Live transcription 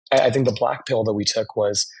I think the black pill that we took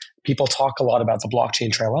was people talk a lot about the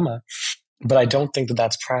blockchain trilemma, but I don't think that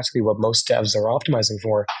that's practically what most devs are optimizing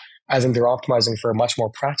for. I think they're optimizing for a much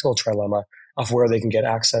more practical trilemma of where they can get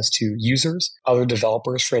access to users, other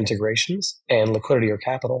developers for integrations, and liquidity or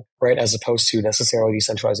capital, right? As opposed to necessarily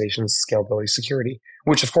decentralization, scalability, security,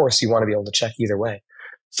 which of course you want to be able to check either way.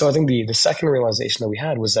 So I think the second realization that we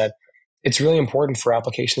had was that it's really important for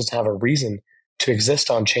applications to have a reason to exist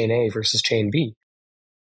on chain A versus chain B.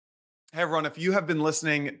 Hey everyone, if you have been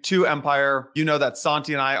listening to Empire, you know that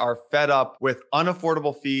Santi and I are fed up with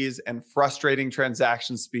unaffordable fees and frustrating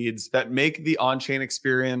transaction speeds that make the on-chain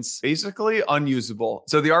experience basically unusable.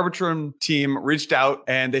 So the Arbitrum team reached out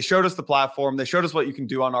and they showed us the platform. They showed us what you can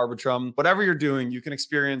do on Arbitrum. Whatever you're doing, you can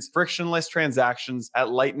experience frictionless transactions at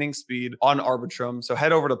lightning speed on Arbitrum. So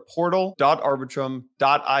head over to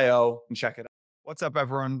portal.arbitrum.io and check it out. What's up,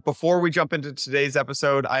 everyone? Before we jump into today's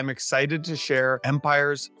episode, I'm excited to share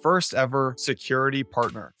Empire's first ever security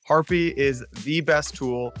partner. Harpy is the best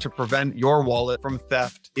tool to prevent your wallet from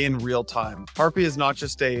theft in real time. Harpy is not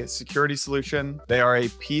just a security solution, they are a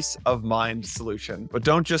peace of mind solution. But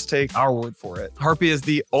don't just take our word for it. Harpy is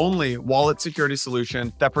the only wallet security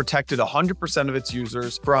solution that protected 100% of its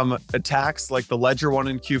users from attacks like the Ledger one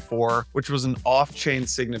in Q4, which was an off-chain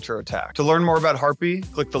signature attack. To learn more about Harpy,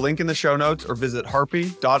 click the link in the show notes or visit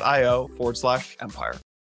harpy.io/empire.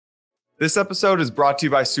 This episode is brought to you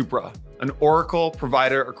by Supra, an Oracle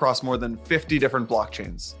provider across more than 50 different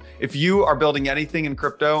blockchains. If you are building anything in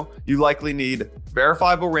crypto, you likely need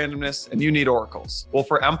verifiable randomness and you need oracles. Well,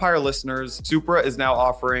 for Empire listeners, Supra is now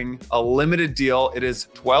offering a limited deal. It is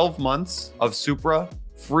 12 months of Supra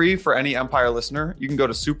free for any Empire listener. You can go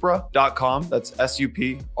to supra.com, that's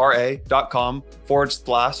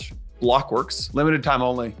supra.com/Blockworks. Limited time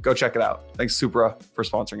only. Go check it out. Thanks, Supra, for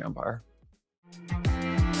sponsoring Empire.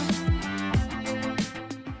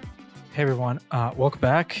 Hey, everyone. Welcome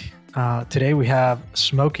back. Today we have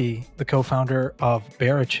Smokey, the co-founder of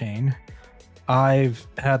Berachain. I've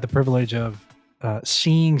had the privilege of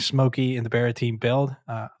seeing Smokey in the Bera team build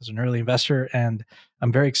as an early investor, and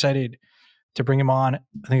I'm very excited to bring him on. I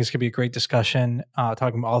think it's going to be a great discussion,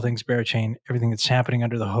 talking about all things Berachain, everything that's happening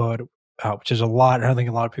under the hood, which is a lot. I don't think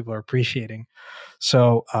a lot of people are appreciating.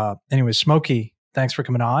 So anyway, Smokey, thanks for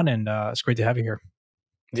coming on, and it's great to have you here.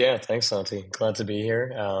 Yeah, thanks, Santi. Glad to be here.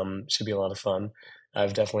 Should be a lot of fun.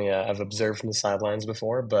 I've definitely I've observed from the sidelines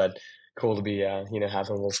before, but cool to be having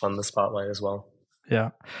a little fun in the spotlight as well.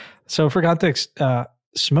 Yeah. So for context,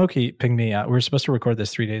 Smokey pinged me. We were supposed to record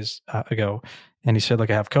this 3 days ago, and he said, "Look,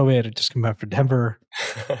 I have COVID. I just came back from Denver."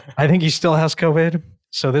 I think he still has COVID.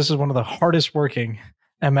 So this is one of the hardest working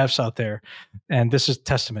MFs out there, and this is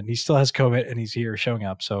testament. He still has COVID, and he's here showing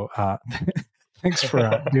up. So thanks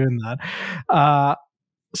for doing that.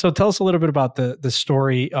 So tell us a little bit about the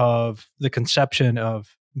story of the conception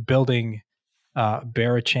of building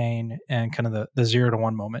Berachain and kind of the 0 to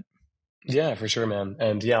 1 moment. Yeah, for sure, man.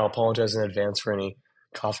 And yeah, I'll apologize in advance for any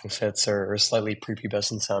coughing fits or slightly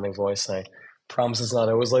prepubescent sounding voice. I promise it's not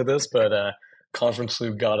always like this, but conference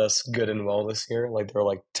flu got us good and well this year. Like there were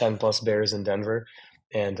like 10 plus bears in Denver,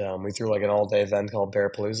 and we threw like an all day event called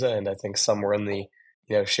Bearapalooza, and I think somewhere in the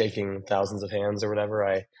shaking thousands of hands or whatever,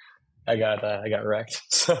 I got wrecked.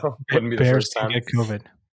 So wouldn't be the first time. Get COVID.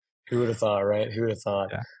 Who would have thought, right? Who would have thought?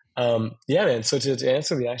 Yeah. Yeah, man. So to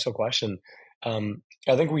answer the actual question,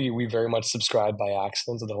 I think we very much subscribe by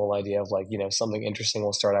accident to the whole idea of like, something interesting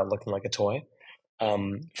will start out looking like a toy.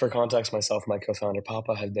 For context, myself and my co-founder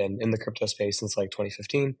Papa have been in the crypto space since like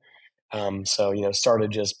 2015. So,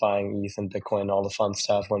 started just buying ETH and Bitcoin and all the fun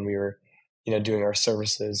stuff when we were, doing our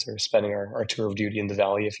services or spending our tour of duty in the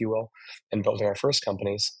valley, if you will, and building our first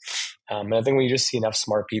companies. And I think when you just see enough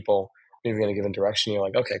smart people moving in a given direction, you're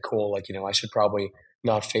like, okay, cool. Like, I should probably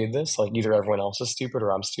not fade this. Like either everyone else is stupid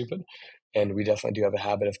or I'm stupid. And we definitely do have a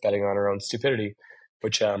habit of betting on our own stupidity,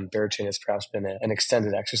 which Berachain has perhaps been an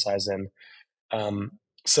extended exercise in.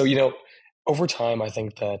 So, over time, I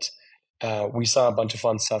think that we saw a bunch of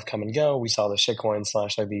fun stuff come and go. We saw the shitcoin /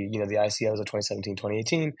 like the ICOs of 2017,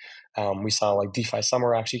 2018. We saw like DeFi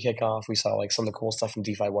summer actually kick off. We saw like some of the cool stuff in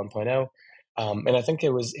DeFi 1.0. And I think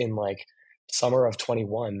it was in like summer of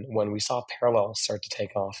 21 when we saw Parallel start to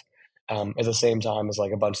take off. At the same time as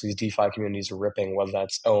like a bunch of these DeFi communities are ripping, whether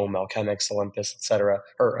that's Ohm, Alchemix, Olympus, et cetera,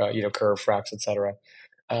 or, Curve, Frax, et cetera.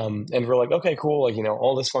 And we're like, okay, cool. Like,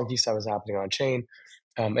 all this funky stuff is happening on chain.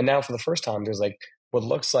 And now for the first time, there's like what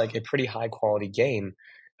looks like a pretty high quality game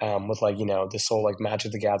with like, this whole like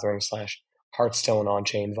Magic the Gathering / Hearthstone on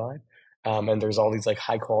chain vibe. And there's all these like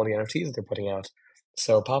high quality NFTs that they're putting out.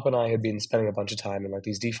 So Papa and I had been spending a bunch of time in like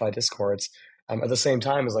these DeFi discords at the same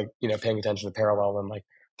time as like, paying attention to Parallel and like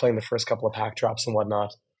playing the first couple of pack drops and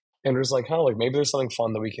whatnot. And we're just like, like maybe there's something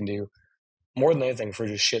fun that we can do more than anything for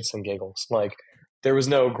just shits and giggles. Like there was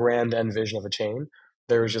no grand end vision of a chain.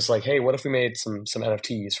 There was just like, hey, what if we made some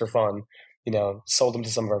NFTs for fun? Sold them to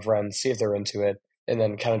some of our friends, see if they're into it, and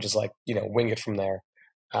then kind of just like wing it from there.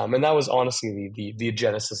 And that was honestly the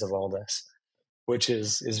genesis of all this, which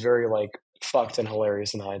is very like fucked and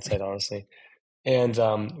hilarious in hindsight, honestly. And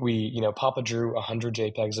we Papa drew 100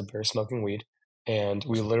 JPEGs of Bear smoking weed, and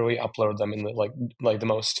we literally uploaded them in the like the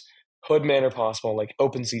most hood manner possible, like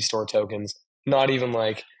OpenSea store tokens, not even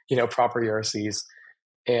like proper ERCs,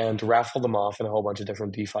 and raffled them off in a whole bunch of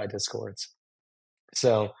different DeFi discords.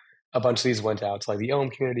 So a bunch of these went out to like the Ohm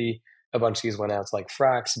community, a bunch of these went out to like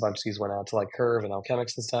Frax, a bunch of these went out to like Curve and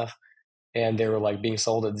Alchemics and stuff, and they were like being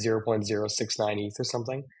sold at 0.069 ETH or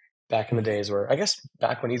something back in the days where I guess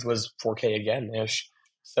back when ETH was 4K again ish.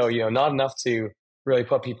 So not enough to really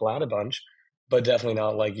put people out a bunch, but definitely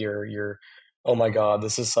not like your oh my god,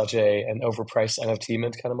 this is such an overpriced NFT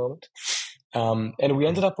mint kind of moment. And we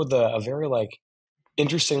ended up with a very like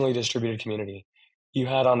interestingly distributed community. You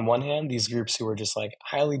had on one hand these groups who were just like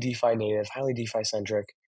highly DeFi native, highly DeFi centric,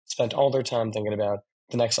 spent all their time thinking about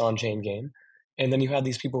the next on-chain game. And then you had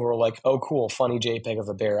these people who were like, oh, cool, funny JPEG of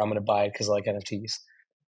a bear. I'm going to buy it because I like NFTs.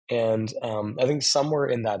 And I think somewhere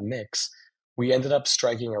in that mix, we ended up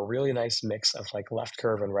striking a really nice mix of like left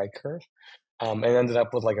curve and right curve, and ended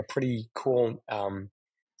up with like a pretty cool,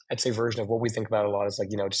 I'd say, version of what we think about a lot is like,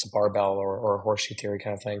 just a barbell or a horseshoe theory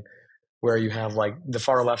kind of thing, where you have like the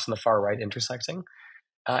far left and the far right intersecting.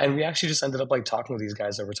 And we actually just ended up like talking with these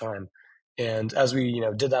guys over time. And as we,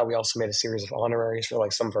 did that, we also made a series of honoraries for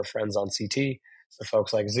like some of our friends on CT, so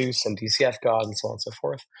folks like Zeus and DCF God and so on and so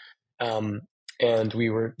forth. And we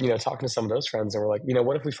were, talking to some of those friends, and we're like,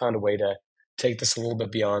 what if we found a way to take this a little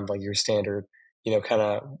bit beyond like your standard, kind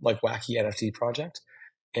of like wacky NFT project,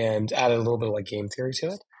 and added a little bit of like game theory to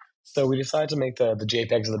it. So we decided to make the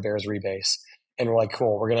JPEGs of the Bears rebase, and we're like,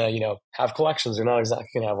 cool, we're gonna have collections. We're not exactly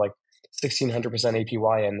gonna have like 1600%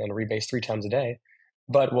 APY and rebase 3 times a day,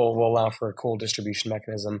 but we'll allow for a cool distribution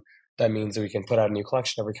mechanism. That means that we can put out a new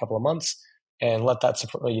collection every couple of months and let that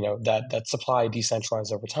that supply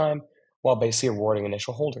decentralize over time, while basically rewarding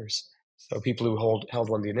initial holders. So people who held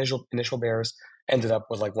one of the initial bears ended up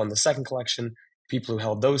with like one of the second collection. People who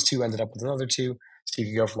held those two ended up with another two. So you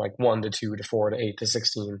could go from like 1 to 2 to 4 to 8 to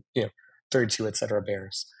 16, 32, etc.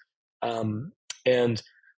 bears. And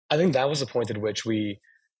I think that was the point at which we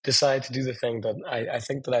decided to do the thing that I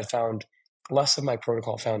think that I found less of my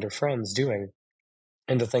protocol founder friends doing,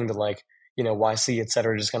 and the thing that like, YC,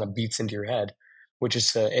 etc. just kind of beats into your head, which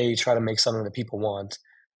is to A, try to make something that people want,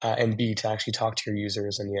 and B, to actually talk to your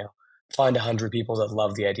users and, find 100 people that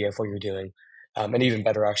love the idea of what you're doing, and even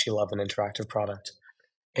better, actually love an interactive product.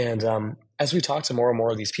 And as we talked to more and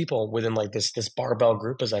more of these people within like this barbell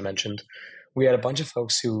group, as I mentioned, we had a bunch of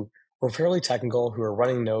folks who were fairly technical, who were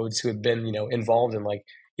running nodes, who had been involved in like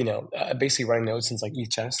basically running nodes since like ETH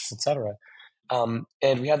Genesis, etc.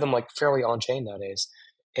 And we had them like fairly on chain nowadays.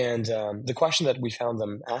 And the question that we found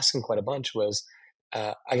them asking quite a bunch was,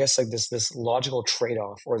 I guess like this logical trade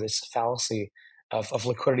off or this fallacy of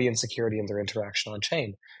liquidity and security in their interaction on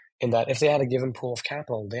chain. In that if they had a given pool of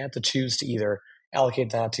capital, they had to choose to either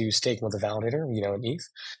allocate that to staking with a validator, in ETH,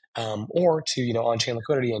 or to on-chain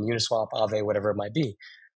liquidity and Uniswap, Aave, whatever it might be.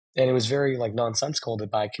 And it was very like nonsensical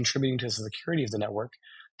that by contributing to the security of the network,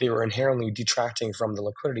 they were inherently detracting from the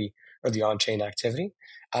liquidity or the on-chain activity,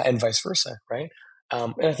 and vice versa, right?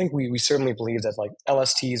 And I think we certainly believe that like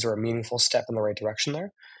LSTs are a meaningful step in the right direction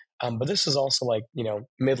there. But this is also like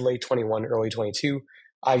mid-late 21, early 22.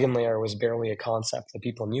 Eigenlayer was barely a concept that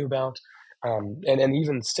people knew about. And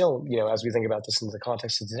even still, as we think about this in the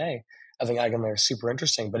context of today, I think Eigenlayer is super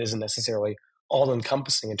interesting, but isn't necessarily all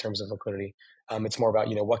encompassing in terms of liquidity. It's more about,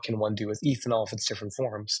 what can one do with ETH in all of its different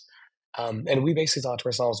forms. And we basically thought to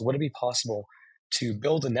ourselves, would it be possible to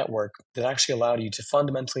build a network that actually allowed you to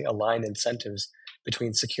fundamentally align incentives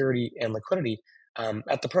between security and liquidity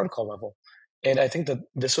at the protocol level? And I think that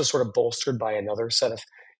this was sort of bolstered by another set of,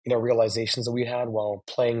 realizations that we had while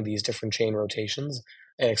playing these different chain rotations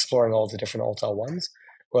and exploring all the different alt ones,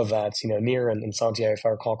 whether that's, Near and Santi, if I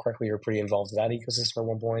recall correctly, you're pretty involved in that ecosystem at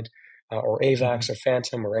one point, or AVAX or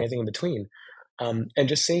Phantom or anything in between. And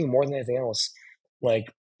just seeing more than anything else, like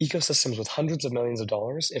ecosystems with hundreds of millions of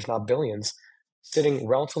dollars, if not billions, sitting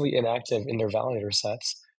relatively inactive in their validator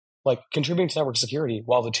sets, like contributing to network security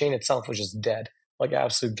while the chain itself was just dead, like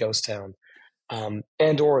absolute ghost town.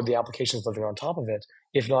 And or the applications living on top of it,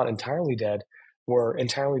 if not entirely dead, were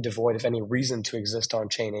entirely devoid of any reason to exist on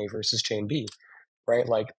chain A versus chain B, right?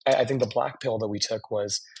 Like I think the black pill that we took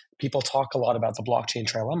was people talk a lot about the blockchain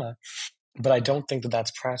trilemma, but I don't think that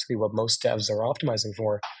that's practically what most devs are optimizing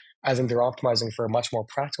for. I think they're optimizing for a much more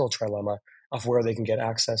practical trilemma of where they can get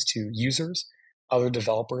access to users, other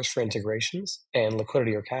developers for integrations, and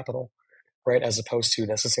liquidity or capital, right? As opposed to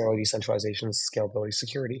necessarily decentralization, scalability,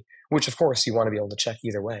 security, which of course you want to be able to check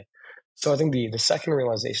either way. So I think the second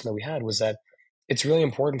realization that we had was that it's really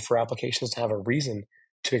important for applications to have a reason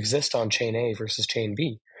to exist on chain A versus chain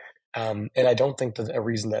B. And I don't think that a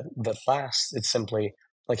reason that lasts, it's simply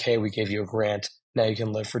like, hey, we gave you a grant, now you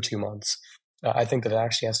can live for 2 months. I think that it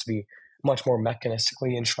actually has to be much more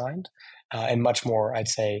mechanistically enshrined and much more, I'd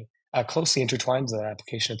say, closely intertwined to that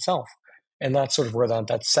application itself. And that's sort of where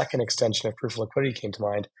that second extension of proof of liquidity came to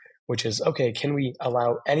mind, which is, okay, can we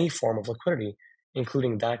allow any form of liquidity,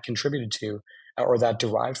 including that contributed to or that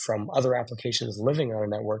derived from other applications living on a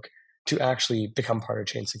network, to actually become part of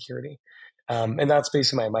chain security? And that's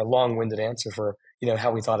basically my long-winded answer for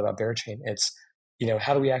how we thought about Berachain. It's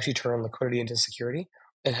how do we actually turn liquidity into security,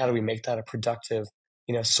 and how do we make that a productive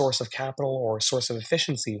source of capital or source of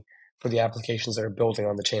efficiency for the applications that are building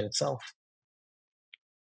on the chain itself.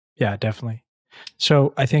 Yeah, definitely.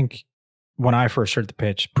 So I think when I first heard the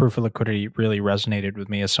pitch, proof of liquidity really resonated with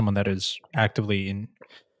me as someone that is actively in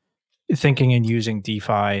thinking and using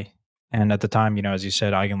DeFi. And at the time, as you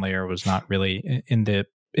said, EigenLayer was not really in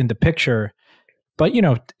the picture. But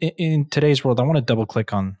in today's world, I want to double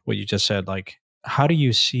click on what you just said. Like, how do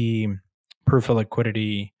you see proof of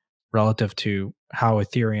liquidity relative to how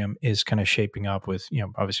Ethereum is kind of shaping up with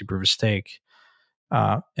obviously proof of stake,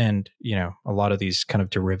 and a lot of these kind of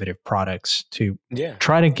derivative products to Yeah,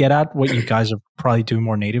 try to get at what you guys are probably doing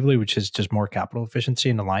more natively, which is just more capital efficiency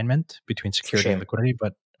and alignment between for security and sure. liquidity.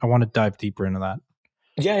 But I want to dive deeper into that.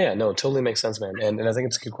 Yeah, no, it totally makes sense, man. And I think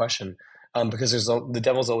it's a good question, because the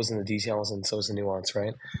devil's always in the details, and so is the nuance,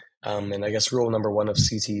 right? And I guess rule number one of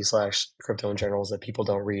CT/crypto in general is that people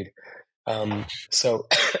don't read. So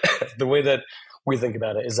the way that we think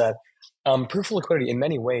about it is that proof of liquidity, in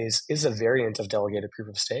many ways, is a variant of delegated proof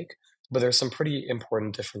of stake, but there's some pretty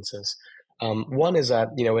important differences. One is that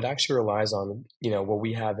it actually relies on what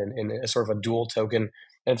we have in a sort of a dual token,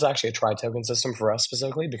 and it's actually a tri-token system for us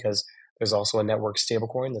specifically because there's also a network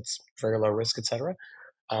stablecoin that's very low risk, etc.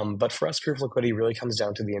 But for us, proof of liquidity really comes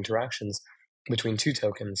down to the interactions between two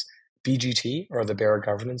tokens: BGT, or the Bera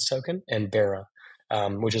governance token, and Bera,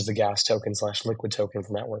 which is the gas token / liquid token of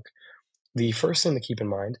the network. The first thing to keep in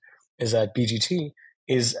mind is that BGT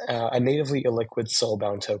is a natively illiquid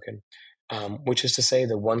soul-bound token, which is to say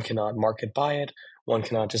that one cannot market buy it, one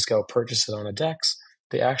cannot just go purchase it on a DEX.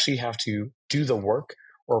 They actually have to do the work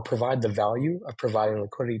or provide the value of providing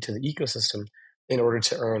liquidity to the ecosystem in order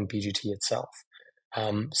to earn BGT itself.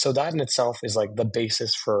 So that in itself is like the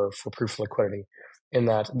basis for proof of liquidity, in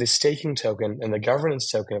that the staking token and the governance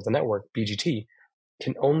token of the network, BGT,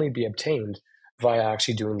 can only be obtained via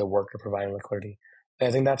actually doing the work of providing liquidity. And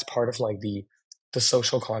I think that's part of like the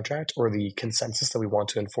social contract or the consensus that we want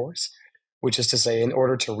to enforce, which is to say, in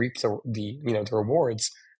order to reap the rewards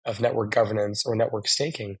of network governance or network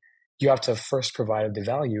staking, you have to first provide the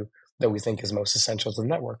value that we think is most essential to the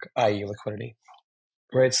network, i.e., liquidity.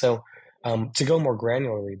 Right. So to go more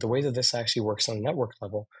granularly, the way that this actually works on a network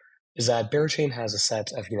level is that Berachain has a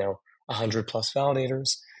set of 100 plus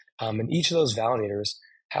validators, and each of those validators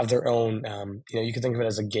have their own. You can think of it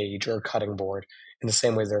as a gauge or a cutting board in the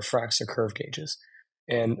same way they're Frax or curve gauges.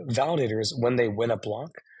 And validators, when they win a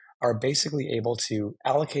block, are basically able to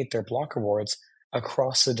allocate their block rewards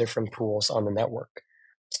across the different pools on the network.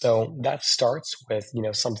 So that starts with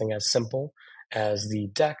something as simple as the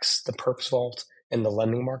DEX, the perps vault, and the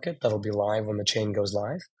lending market that'll be live when the chain goes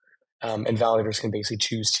live. And validators can basically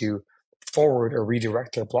choose to forward or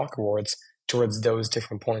redirect their block rewards towards those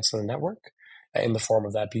different points in the network in the form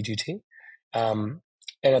of that BGT.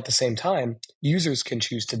 And at the same time, users can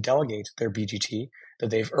choose to delegate their BGT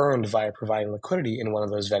that they've earned via providing liquidity in one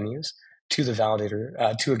of those venues to the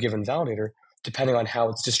validator, to a given validator, depending on how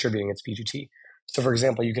it's distributing its BGT. So, for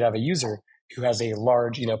example, you could have a user who has a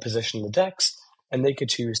large, position in the DEX, and they could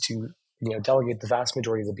choose to, delegate the vast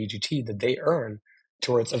majority of the BGT that they earn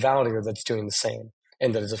towards a validator that's doing the same,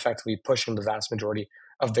 and that is effectively pushing the vast majority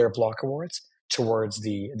of their block rewards towards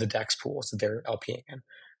the DEX pools that they're LPing in.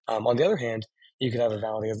 On the other hand, you could have a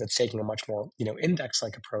validator that's taking a much more,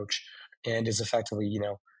 index-like approach and is effectively,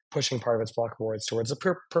 pushing part of its block rewards towards the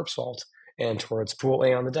perps vault and towards pool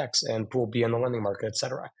A on the DEX and pool B on the lending market,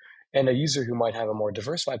 etc. And a user who might have a more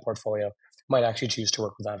diversified portfolio might actually choose to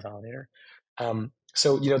work with that validator.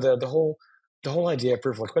 So the whole idea of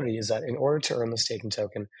proof of liquidity is that in order to earn the staking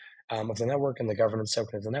token, of the network and the governance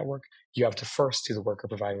token of the network, you have to first do the work of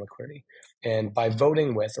providing liquidity. And by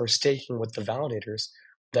voting with or staking with the validators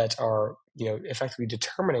that are, effectively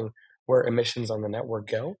determining where emissions on the network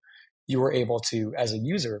go, you are able to, as a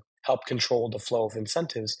user, help control the flow of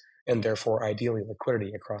incentives and therefore ideally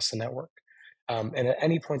liquidity across the network. And at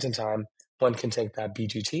any point in time, one can take that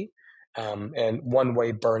BGT and one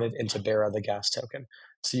way burn it into Bera, the gas token.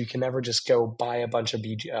 So you can never just go buy a bunch of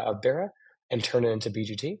Bera and turn it into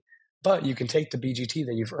BGT, but you can take the BGT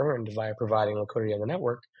that you've earned via providing liquidity on the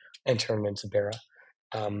network and turn it into Bera.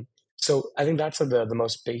 So I think that's the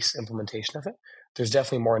most base implementation of it. There's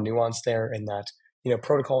definitely more nuance there in that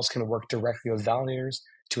protocols can work directly with validators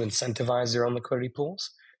to incentivize their own liquidity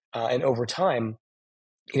pools, and over time,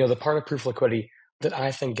 the part of proof liquidity that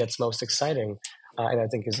I think gets most exciting, and I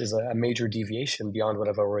think is a major deviation beyond what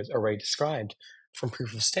I've already described from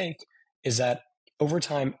proof of stake, is that over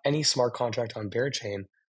time, any smart contract on Berachain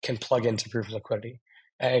can plug into proof of liquidity.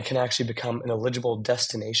 And it can actually become an eligible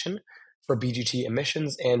destination for BGT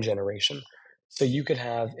emissions and generation. So you could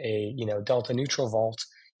have a delta neutral vault.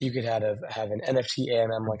 You could have an NFT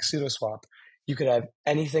AMM like SudoSwap. You could have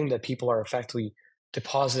anything that people are effectively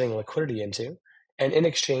depositing liquidity into, and in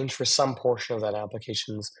exchange for some portion of that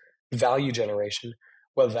application's value generation,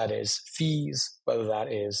 whether that is fees, whether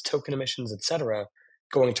that is token emissions, etc.,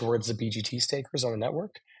 going towards the BGT stakers on the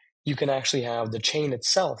network, you can actually have the chain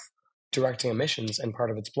itself directing emissions and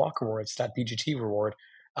part of its block rewards, that BGT reward,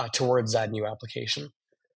 towards that new application.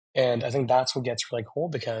 And I think that's what gets really cool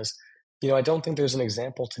because, I don't think there's an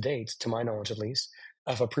example to date, to my knowledge at least,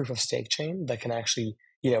 of a proof of stake chain that can actually,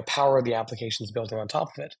 power the applications building on top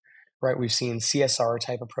of it, right? We've seen CSR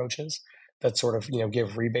type approaches that sort of,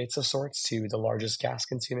 give rebates of sorts to the largest gas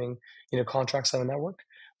consuming, contracts on the network.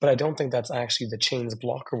 But I don't think that's actually the chain's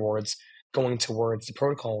block rewards going towards the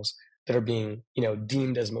protocols that are being,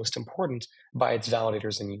 deemed as most important by its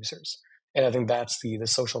validators and users. And I think that's the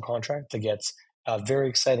social contract that gets very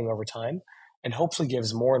exciting over time and hopefully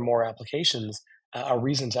gives more and more applications a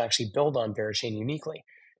reason to actually build on Berachain uniquely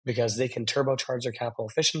because they can turbocharge their capital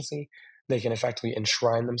efficiency, they can effectively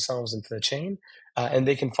enshrine themselves into the chain, and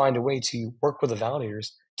they can find a way to work with the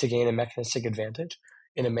validators to gain a mechanistic advantage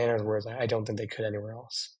in a manner where I don't think they could anywhere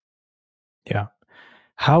else. Yeah.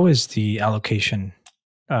 How is the allocation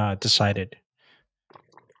decided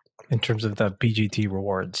in terms of the BGT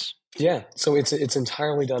rewards? Yeah, so it's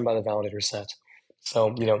entirely done by the validator set.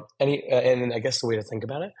 So and I guess the way to think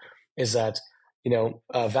about it is that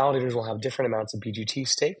validators will have different amounts of BGT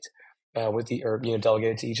staked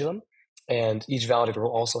delegated to each of them, and each validator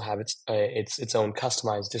will also have its own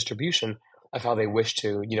customized distribution of how they wish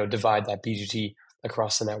to divide that BGT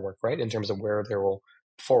across the network, right? In terms of where they will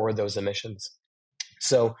forward those emissions.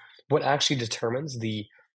 So what actually determines the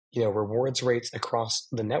rewards rates across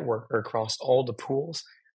the network or across all the pools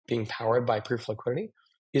being powered by proof liquidity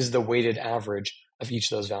is the weighted average of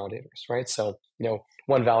each of those validators, right? So,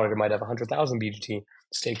 one validator might have 100,000 BGT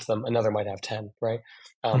staked to them, another might have 10, right?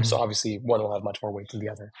 So obviously one will have much more weight than the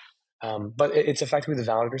other. But it's effectively the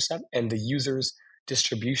validator set and the user's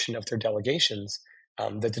distribution of their delegations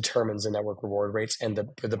that determines the network reward rates and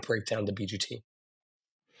the breakdown to BGT.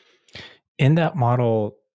 In that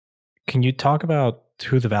model, can you talk about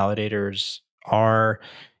who the validators are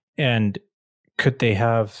and could they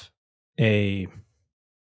have a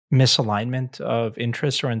misalignment of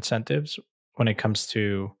interests or incentives when it comes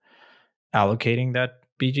to allocating that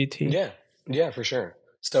BGT? Yeah, for sure.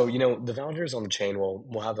 So, the validators on the chain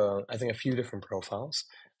will have I think a few different profiles.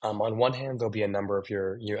 On one hand, there'll be a number of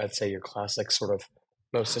I'd say your classic sort of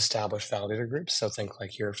most established validator groups. So think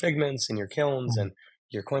like your Figments and your Kilns and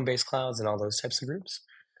your Coinbase Clouds and all those types of groups,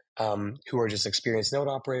 who are just experienced node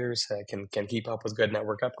operators that can keep up with good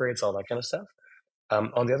network upgrades, all that kind of stuff.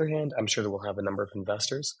 On the other hand, I'm sure that we'll have a number of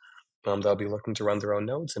investors that'll be looking to run their own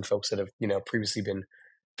nodes and folks that have previously been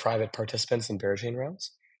private participants in Berachain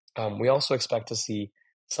rounds. We also expect to see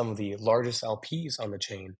some of the largest LPs on the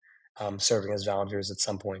chain serving as validators at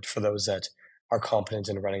some point for those that are competent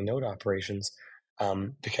in running node operations,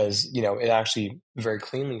 because it actually very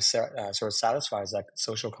cleanly sort of satisfies that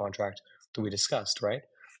social contract that we discussed, right?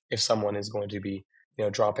 If someone is going to be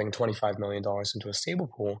dropping $25 million into a stable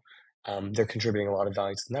pool, they're contributing a lot of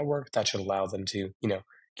value to the network. That should allow them to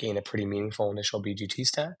gain a pretty meaningful initial BGT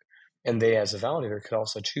stack. And they, as a validator, could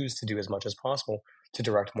also choose to do as much as possible to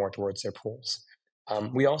direct more towards their pools.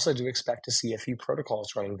 We also do expect to see a few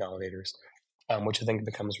protocols running validators, which I think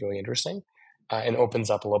becomes really interesting and opens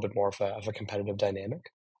up a little bit more of a competitive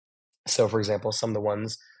dynamic. So, for example, some of the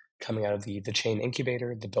ones coming out of the chain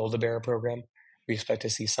incubator, the Build-A-Bear program, we expect to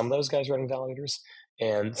see some of those guys running validators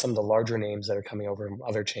and some of the larger names that are coming over from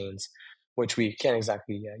other chains, which we can't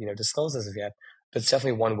exactly disclose as of yet. But it's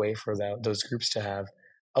definitely one way for those groups to have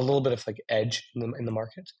a little bit of like edge in the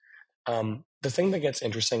market. The thing that gets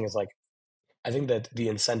interesting is like I think that the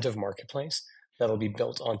incentive marketplace that'll be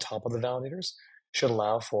built on top of the validators should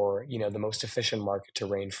allow for the most efficient market to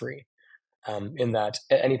reign free. In that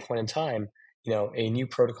at any point in time, a new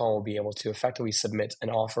protocol will be able to effectively submit an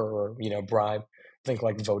offer or bribe, think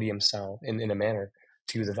like Vodium style in a manner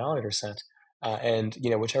to the validator set, and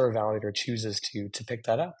whichever validator chooses to pick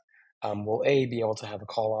that up, will a be able to have a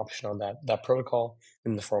call option on that protocol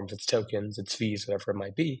in the form of its tokens, its fees, whatever it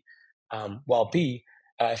might be, while b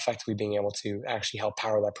effectively being able to actually help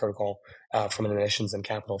power that protocol from an emissions and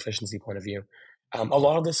capital efficiency point of view. A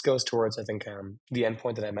lot of this goes towards, I think, the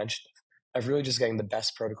endpoint that I mentioned of really just getting the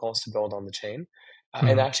best protocols to build on the chain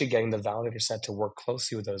and Mhm. actually getting the validator set to work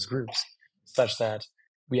closely with those groups such that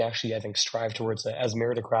we actually, I think, strive towards as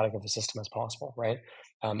meritocratic of a system as possible, right?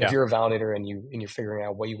 If Yeah. you're a validator and you're figuring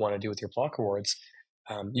out what you want to do with your block rewards,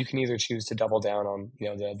 you can either choose to double down on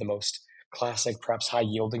the most classic, perhaps high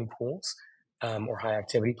yielding pools or high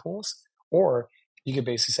activity pools, or you could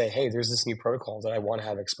basically say, hey, there's this new protocol that I want to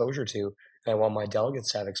have exposure to, and I want my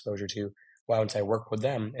delegates to have exposure to. Why don't I work with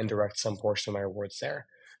them and direct some portion of my rewards there?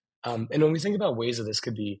 And when we think about ways that this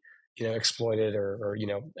could be, exploited or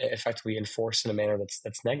effectively enforced in a manner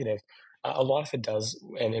that's negative, a lot of it does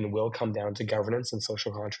and will come down to governance and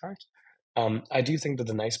social contract. I do think that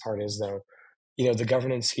the nice part is though, the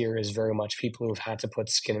governance here is very much people who have had to put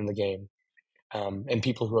skin in the game, and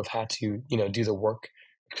people who have had to, do the work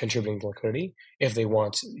contributing to liquidity if they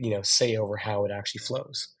want, say over how it actually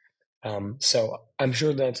flows. So I'm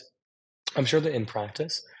sure that in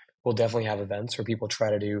practice, we'll definitely have events where people try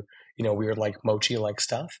to do, weird like mochi like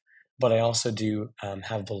stuff. But I also do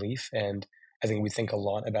have belief, and I think we think a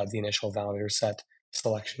lot about the initial validator set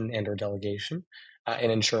selection and or delegation,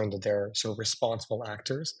 and ensuring that they're sort of responsible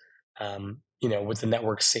actors, with the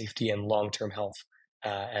network safety and long-term health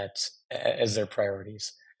as their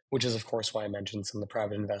priorities. Which is, of course, why I mentioned some of the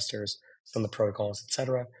private investors, some of the protocols,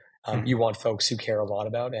 etc. Mhm. You want folks who care a lot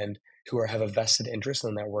about and who have a vested interest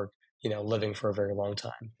in the network living for a very long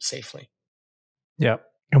time safely. Yeah.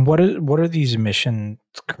 And what are these emission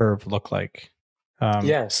curve look like? Um,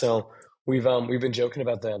 Yeah, so we've been joking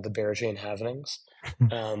about the Berachain halvenings,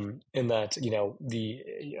 in that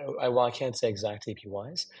well, I can't say exact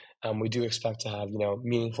APYs. We do expect to have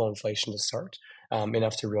meaningful inflation to start,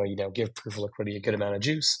 enough to really give proof of liquidity a good amount of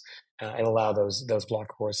juice, and allow those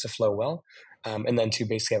block rewards to flow well, and then to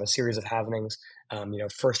basically have a series of halvenings.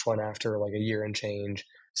 First one after like a year and change,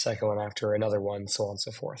 second one after another one, so on and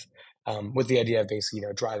so forth, with the idea of basically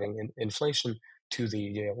driving inflation to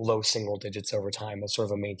the low single digits over time as sort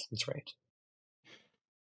of a maintenance rate.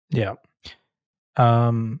 yeah.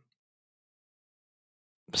 Um,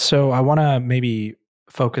 so I want to maybe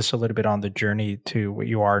focus a little bit on the journey to what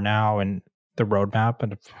you are now and the roadmap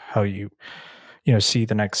and how you see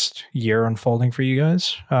the next year unfolding for you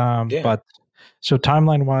guys. Yeah, But so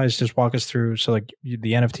timeline wise, just walk us through. So like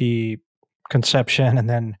the NFT conception, and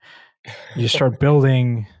then you start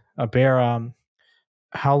building a Bera.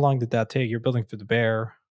 How long did that take? You're building through the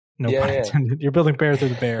bear. No pun yeah, intended. You're building bear through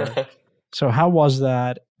the bear. yeah. So how was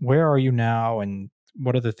that? Where are you now? And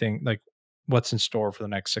what are the things like what's in store for the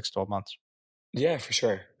next 6 to 12 months? Yeah, for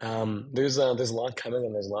sure. There's a lot coming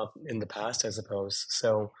and there's a lot in the past, I suppose.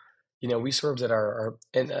 So, we sort of did our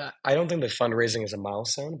and I don't think that fundraising is a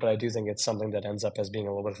milestone, but I do think it's something that ends up as being a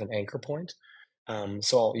little bit of an anchor point.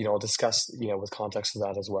 So I'll discuss with context of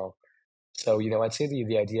that as well. So, I'd say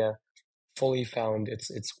the idea fully found its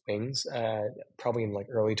wings probably in like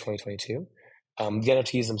early 2022. The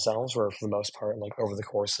NFTs themselves were for the most part like over the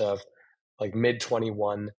course of like mid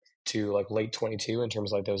 21 to like late 22 in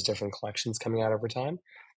terms of like those different collections coming out over time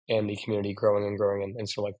and the community growing and growing and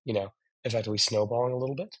sort of like effectively snowballing a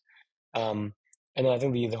little bit. um, and then I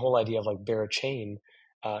think the whole idea of like Berachain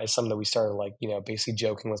is something that we started like basically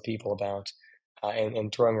joking with people about,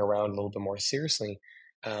 and throwing around a little bit more seriously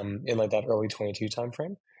in like that early 22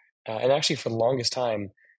 timeframe. And actually, for the longest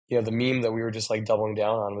time, the meme that we were just like doubling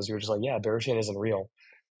down on was we were just like, yeah, Berachain isn't real,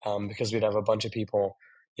 because we'd have a bunch of people,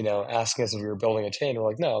 asking us if we were building a chain. We're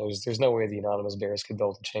like, no, there's no way the anonymous bears could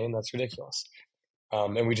build a chain. That's ridiculous.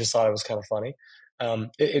 And we just thought it was kind of funny.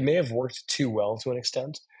 It may have worked too well to an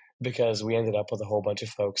extent because we ended up with a whole bunch of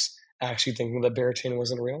folks actually thinking that Berachain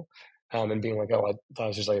wasn't real, and being like, oh, I thought it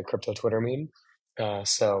was just like a crypto Twitter meme.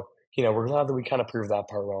 So, we're glad that we kind of proved that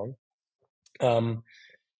part wrong. Um,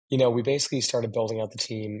 we basically started building out the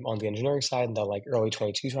team on the engineering side in that like early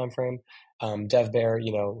 22 timeframe. Dev Bear,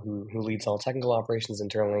 who leads all technical operations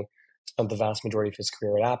internally, spent the vast majority of his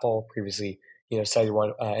career at Apple. Previously, studied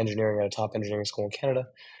engineering at a top engineering school in Canada,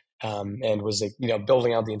 and was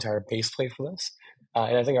building out the entire base plate for this.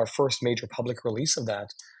 And I think our first major public release of that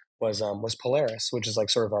was Polaris, which is like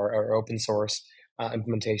sort of our open source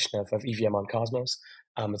implementation of EVM on Cosmos.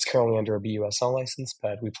 It's currently under a BUSL license,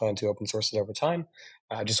 but we plan to open source it over time.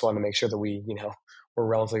 I just wanted to make sure that we're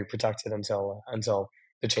relatively protected until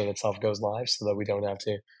the chain itself goes live, so that we don't have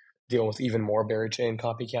to deal with even more Berachain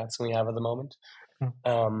copycats than we have at the moment.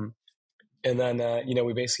 And then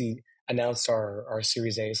we basically announced our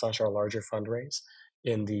Series A / our larger fundraise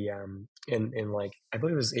in the in like I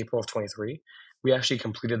believe it was April of 23. We actually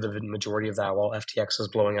completed the majority of that while FTX was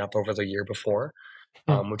blowing up over the year before,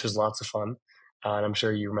 which was lots of fun, and I'm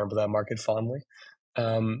sure you remember that market fondly.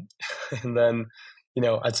 And then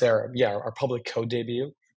I'd say our public code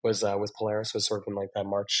debut was with Polaris, was sort of in like that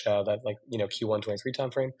March Q1 23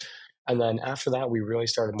 timeframe. And then after that, we really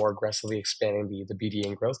started more aggressively expanding the BD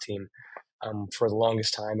and growth team. For the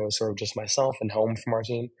longest time, it was sort of just myself and home from our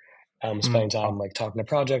team, spending time like talking to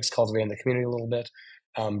projects, cultivating the community a little bit,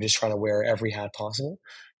 just trying to wear every hat possible.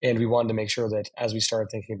 And we wanted to make sure that as we started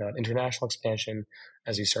thinking about international expansion,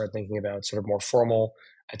 as we started thinking about sort of more formal,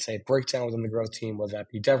 I'd say, breakdown within the growth team, whether that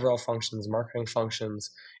be DevRel functions, marketing functions,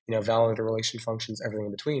 validator relation functions, everything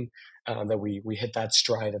in between, that we hit that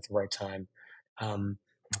stride at the right time. And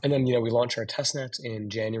then, we launched our testnet in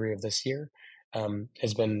January of this year.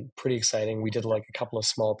 Has been pretty exciting. We did like a couple of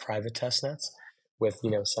small private testnets with,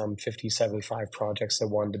 some 50, 75 projects that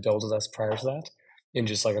wanted to build with us prior to that in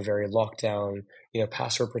just like a very locked down,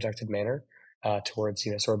 password protected manner towards,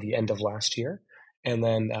 sort of the end of last year. And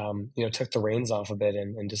then, took the reins off a bit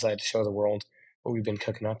and decided to show the world what we've been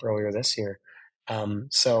cooking up earlier this year.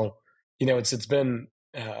 So, it's been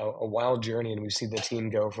a wild journey, and we've seen the team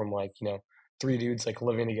go from like, 3 dudes like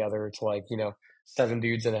living together to like, 7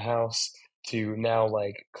 dudes in a house to now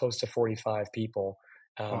like close to 45 people,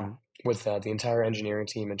 with the entire engineering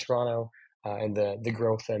team in Toronto, and the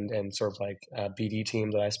growth and sort of like BD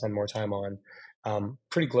team that I spend more time on,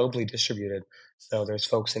 pretty globally distributed. So there's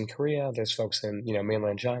folks in Korea, there's folks in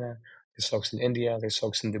mainland China, there's folks in India, there's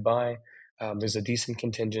folks in Dubai. There's a decent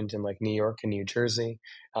contingent in like New York and New Jersey,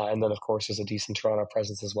 and then of course there's a decent Toronto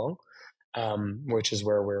presence as well, which is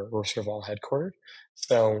where we're sort of all headquartered.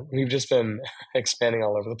 So we've just been expanding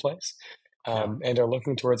all over the place, and are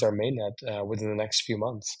looking towards our mainnet within the next few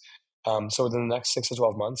months. So within the next 6 to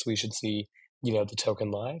 12 months, we should see the token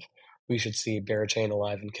live. We should see Berachain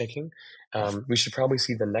alive and kicking. We should probably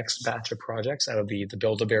see the next batch of projects out of the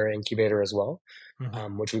Build-A-Bear incubator as well,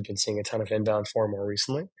 which we've been seeing a ton of inbound for more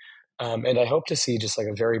recently. And I hope to see just like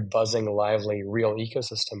a very buzzing, lively, real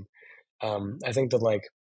ecosystem. I think that like,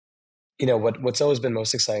 what's always been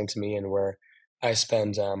most exciting to me and where I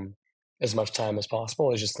spend as much time as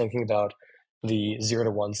possible is just thinking about the 0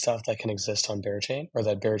 to 1 stuff that can exist on Berachain, or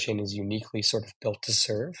that Berachain is uniquely sort of built to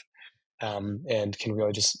serve, and can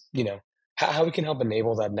really just, how we can help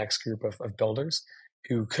enable that next group of builders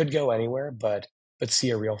who could go anywhere, but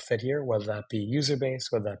see a real fit here, whether that be user base,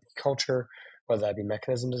 whether that be culture, whether that be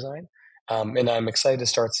mechanism design. And I'm excited to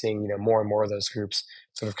start seeing, more and more of those groups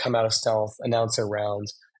sort of come out of stealth, announce their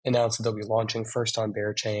rounds, announce that they'll be launching first on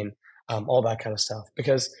Berachain, all that kind of stuff.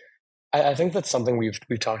 Because I think that's something we've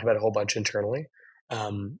talked about a whole bunch internally,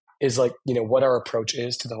 is like, what our approach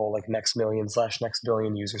is to the whole like next million / next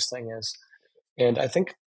billion users thing is. And I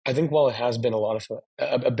think while it has been a lot of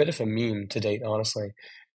a bit of a meme to date, honestly,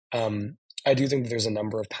 I do think that there's a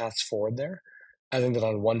number of paths forward there. I think that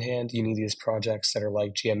on one hand, you need these projects that are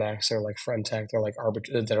like GMX, that are like Friendtech, that are like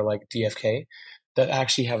Arbitrum, that are like DFK, that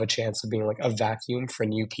actually have a chance of being like a vacuum for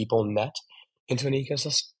new people net into an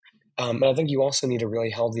ecosystem. And I think you also need a really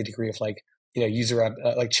healthy degree of like,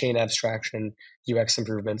 like chain abstraction, UX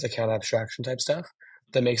improvements, account abstraction type stuff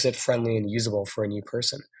that makes it friendly and usable for a new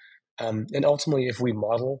person. And ultimately, if we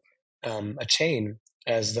model a chain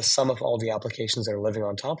as the sum of all the applications that are living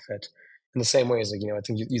on top of it, in the same way as like, I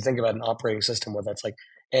think you think about an operating system, whether that's like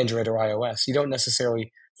Android or iOS, you don't necessarily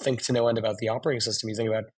think to no end about the operating system. You think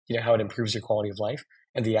about, how it improves your quality of life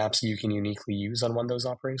and the apps you can uniquely use on one of those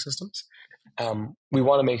operating systems. We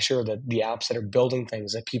want to make sure that the apps that are building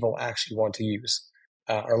things that people actually want to use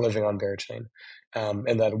are living on Berachain,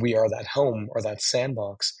 and that we are that home or that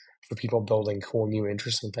sandbox for people building cool, new,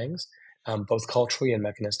 interesting things, both culturally and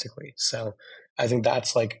mechanistically. So I think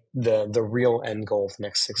that's like the real end goal for the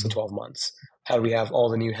next 6 to 12 months. How do we have all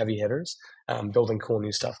the new heavy hitters building cool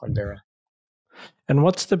new stuff on Bera? And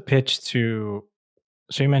what's the pitch to?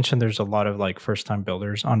 So you mentioned there's a lot of like first time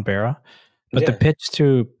builders on Bera, but the pitch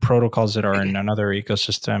to protocols that are in another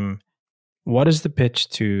ecosystem, What is the pitch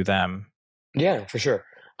to them? Yeah, for sure.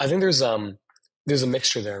 I think there's a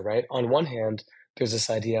mixture there, right? On one hand, there's this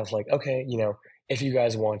idea of like, okay, if you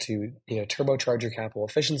guys want to, turbocharge your capital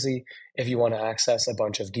efficiency, if you want to access a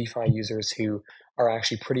bunch of DeFi users who are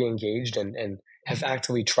actually pretty engaged and have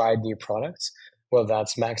actively tried new products, whether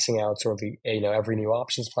that's maxing out sort of the, every new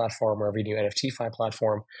options platform or every new NFT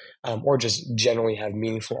platform, or just generally have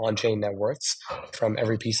meaningful on-chain net worths from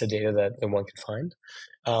every piece of data that one can find.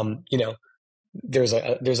 There's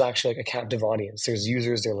actually like a captive audience. There's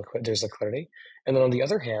users, there's liquidity, and then on the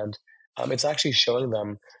other hand, it's actually showing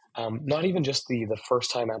them not even just the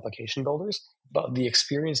first time application builders, but the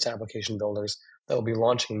experienced application builders that will be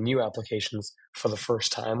launching new applications for the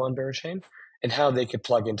first time on Berachain, and how they could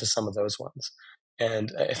plug into some of those ones,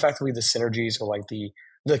 and effectively the synergies or like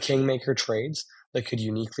the kingmaker trades that could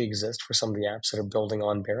uniquely exist for some of the apps that are building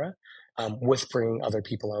on Bera, with bringing other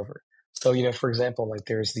people over. So for example, like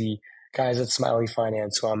there's the guys at Smiley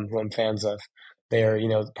Finance who I'm fans of. They're,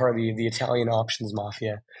 part of the Italian options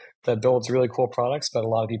mafia that builds really cool products, but a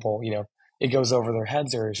lot of people, it goes over their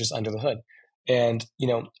heads or it's just under the hood. And,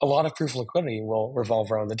 a lot of proof of liquidity will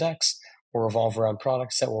revolve around the DEX or revolve around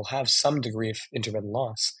products that will have some degree of intermittent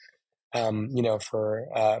loss, for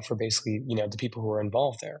basically, the people who are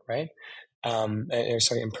involved there, right?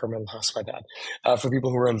 Sorry, impermanent loss, my bad, for people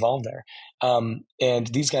who are involved there. And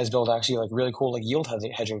these guys build actually like really cool like yield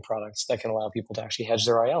hedging products that can allow people to actually hedge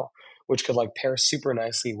their IL, which could like pair super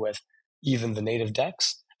nicely with even the native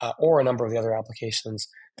DEX, or a number of the other applications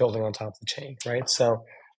building on top of the chain, right? So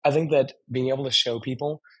I think that being able to show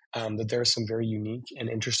people that there's some very unique and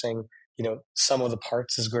interesting, some of the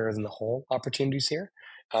parts is greater than the whole opportunities here,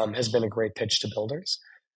 has been a great pitch to builders.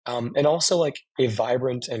 And also like a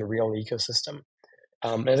vibrant and real ecosystem.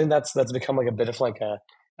 And I think that's become like a bit of like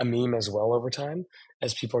a meme as well over time,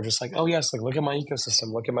 as people are just like, oh yes, like look at my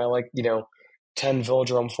ecosystem, look at my 10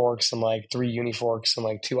 Velodrome forks and like 3 Uni forks and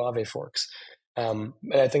like 2 Aave forks. And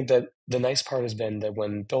I think that the nice part has been that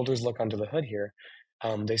when builders look under the hood here,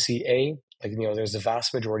 they see there's a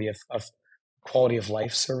vast majority of quality of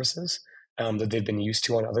life services that they've been used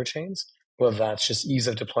to on other chains, whether that's just ease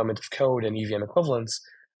of deployment of code and EVM equivalents,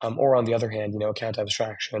 or on the other hand, account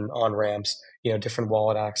abstraction, on ramps, different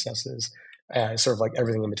wallet accesses, sort of like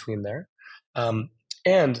everything in between there.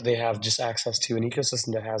 And they have just access to an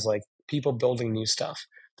ecosystem that has like people building new stuff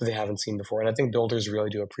that they haven't seen before. And I think builders really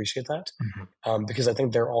do appreciate that, because I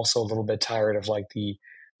think they're also a little bit tired of like the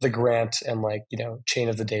grant and like, chain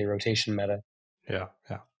of the day rotation meta. Yeah.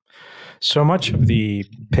 So much of the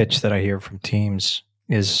pitch that I hear from teams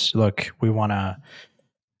is, look, we want to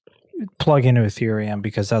plug into Ethereum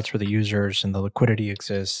because that's where the users and the liquidity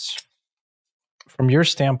exists. From your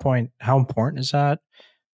standpoint, how important is that?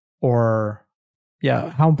 Or,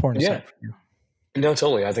 how important is that for you? No,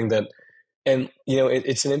 totally. I think that, and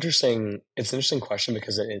it's an interesting question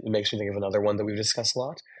because it makes me think of another one that we've discussed a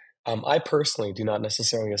lot. I personally do not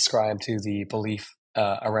necessarily ascribe to the belief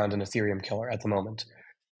around an Ethereum killer at the moment.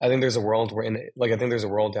 I think there's a world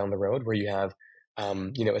down the road where you have,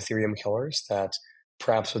 Ethereum killers that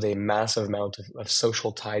perhaps with a massive amount of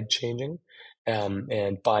social tide changing,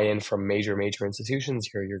 and buy-in from major institutions,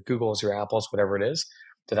 your Googles, your Apples, whatever it is,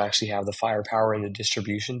 that actually have the firepower and the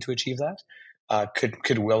distribution to achieve that,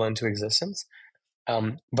 could will into existence.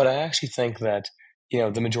 But I actually think that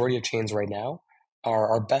the majority of chains right now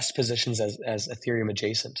are best positions as Ethereum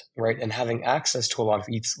adjacent, right, and having access to a lot of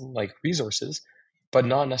ETH's like resources, but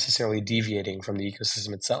not necessarily deviating from the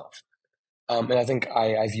ecosystem itself. And I think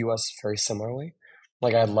I view us very similarly.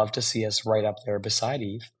 Like I'd love to see us right up there beside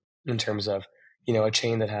ETH in terms of a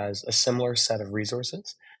chain that has a similar set of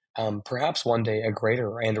resources, perhaps one day a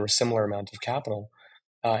greater and or similar amount of capital,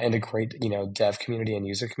 and a great dev community and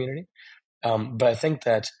user community. But I think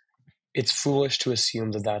that it's foolish to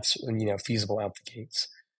assume that that's feasible out the gates.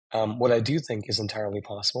 What I do think is entirely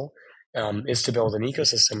possible, is to build an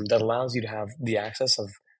ecosystem that allows you to have the access of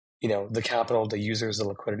the capital, the users, the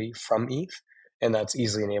liquidity from ETH, and that's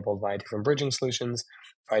easily enabled by different bridging solutions,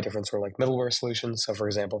 by different sort of like middleware solutions. So, for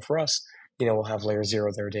example, for us, we'll have layer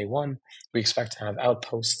 0 there day one. We expect to have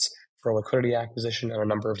outposts for liquidity acquisition on a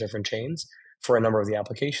number of different chains for a number of the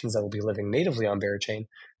applications that will be living natively on Berachain,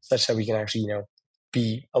 such that we can actually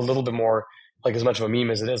be a little bit more like as much of a meme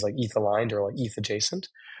as it is like ETH aligned or like ETH adjacent,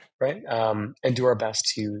 right? And do our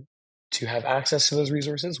best to have access to those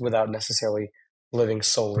resources without necessarily living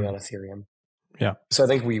solely on Ethereum. Yeah. So I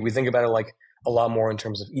think we think about it like a lot more in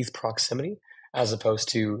terms of ETH proximity as opposed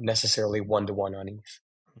to necessarily one-to-one on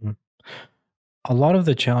ETH. A lot of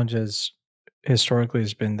the challenges historically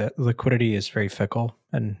has been that liquidity is very fickle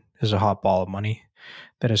and is a hot ball of money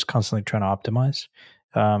that is constantly trying to optimize.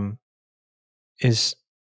 is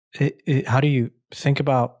how do you think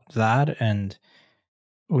about that? And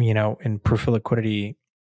in proof of liquidity,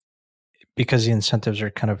 because the incentives are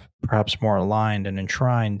kind of perhaps more aligned and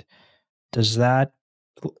enshrined, does that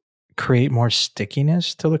create more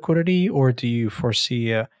stickiness to liquidity, or do you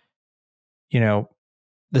foresee you know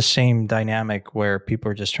the same dynamic where people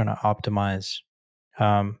are just trying to optimize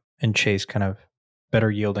and chase kind of better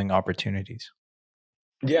yielding opportunities?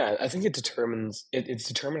 Yeah, I think it's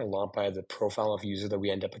determined a lot by the profile of user that we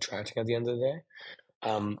end up attracting at the end of the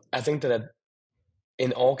day. I think that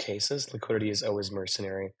in all cases, liquidity is always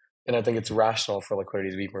mercenary, and I think it's rational for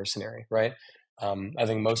liquidity to be mercenary, right? I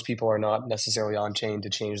think most people are not necessarily on chain to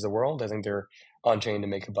change the world. I think they're on chain to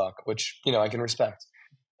make a buck, which I can respect.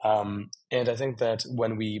 And I think that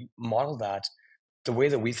when we model that, the way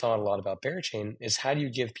that we thought a lot about Berachain is how do you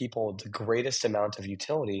give people the greatest amount of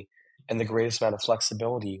utility and the greatest amount of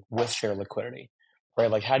flexibility with their liquidity, right?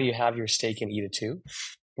 Like, how do you have your stake in ETH two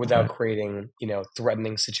without Right. creating,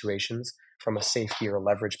 threatening situations from a safety or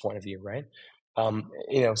leverage point of view, right?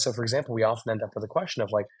 So for example, we often end up with a question of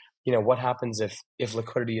like, what happens if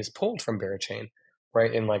liquidity is pulled from Berachain,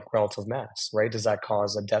 right? In like relative mass, right? Does that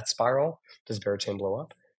cause a death spiral? Does Berachain blow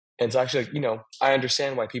up? And it's actually, I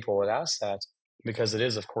understand why people would ask that because it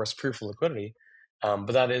is, of course, proof of liquidity.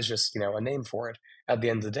 But that is just, a name for it. At the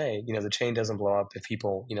end of the day, the chain doesn't blow up if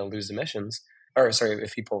people, lose emissions, or sorry,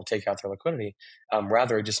 if people take out their liquidity.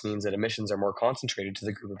 Rather, it just means that emissions are more concentrated to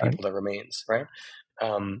the group of Right. people that remains, right?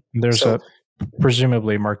 There's So a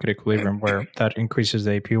presumably market equilibrium where that increases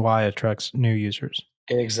the APY, attracts new users.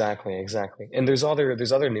 exactly. And there's other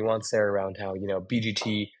nuance there around how,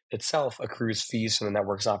 BGT itself accrues fees from the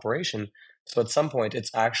network's operation. So at some point,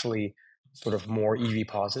 it's actually sort of more EV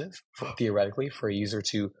positive, theoretically, for a user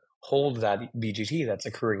to hold that BGT that's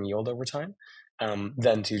accruing yield over time,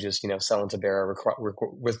 than to just, sell into Bera,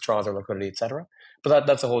 withdraw their liquidity, etc. But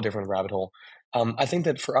that's a whole different rabbit hole. I think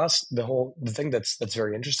that for us, the thing that's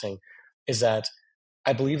very interesting is that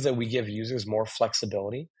I believe that we give users more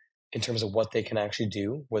flexibility in terms of what they can actually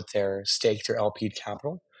do with their staked or LP'd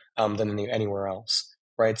capital, than anywhere else,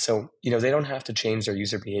 right? So, they don't have to change their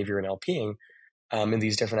user behavior in LPing, in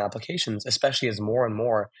these different applications, especially as more and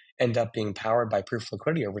more end up being powered by proof of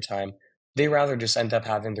liquidity over time. They rather just end up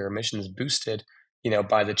having their emissions boosted,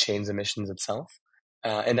 by the chain's emissions itself,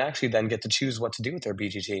 and actually then get to choose what to do with their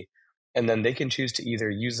BGT. And then they can choose to either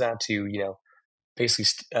use that to, basically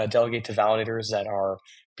delegate to validators that are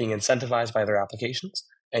being incentivized by their applications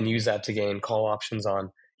and use that to gain call options on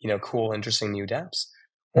cool interesting new dapps,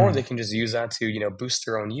 or they Mm, can just use that to boost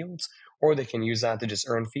their own yields, or they can use that to just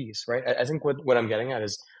earn fees, right? I think what I'm getting at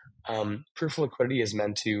is, proof of liquidity is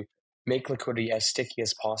meant to make liquidity as sticky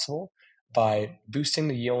as possible by boosting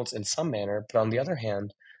the yields in some manner, but on the other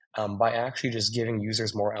hand, by actually just giving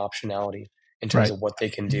users more optionality in terms right. of what they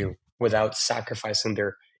can do without sacrificing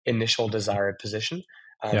their initial desired position,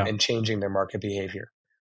 Yeah. and changing their market behavior.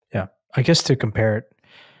 Yeah. I guess to compare it,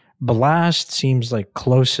 Blast seems like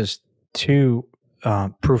closest to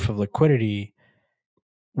proof of liquidity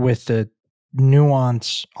with the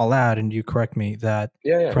nuance I'll add, and you correct me, that,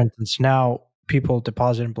 Yeah, yeah. for instance, now people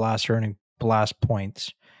deposit in Blast are earning Blast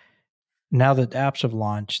points. Now that apps have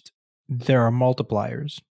launched, there are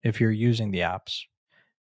multipliers. If you're using the apps,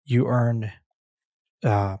 you earn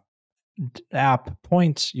uh, app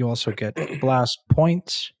points. You also get Blast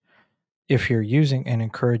points if you're using and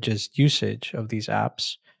encourages usage of these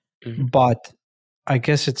apps. Mhm. But I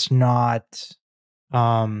guess it's not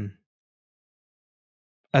um,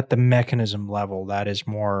 at the mechanism level. That is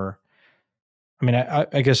more. I mean,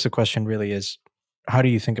 I guess the question really is, how do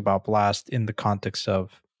you think about Blast in the context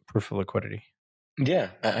of proof of liquidity?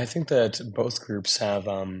 Yeah, I think that both groups have,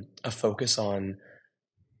 a focus on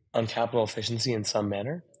capital efficiency in some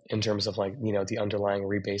manner in terms of like the underlying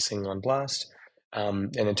rebasing on Blast,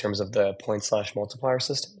 and in terms of the point slash multiplier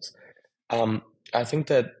systems. Um, I think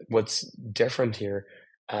that what's different here,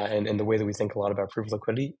 and the way that we think a lot about proof of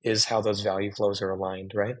liquidity is how those value flows are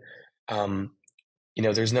aligned, right? Um,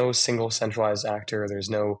 there's no single centralized actor. There's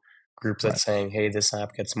no group Right. that's saying, hey, this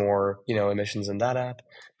app gets more, emissions than that app.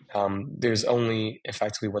 There's only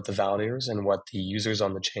effectively what the validators and what the users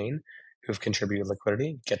on the chain who've contributed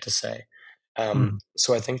liquidity get to say. Mhm.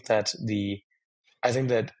 So I think that the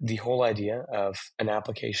whole idea of an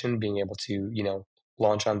application being able to,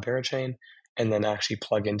 launch on Berachain and then actually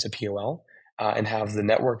plug into POL, and have the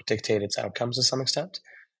network dictate its outcomes to some extent,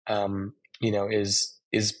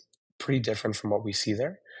 is pretty different from what we see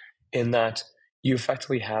there. In that you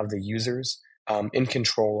effectively have the users, in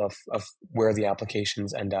control of where the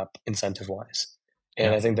applications end up incentive wise,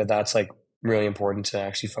 and Yeah. I think that that's like really important to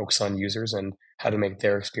actually focus on users and how to make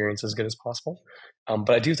their experience as good as possible.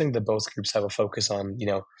 But I do think that both groups have a focus on,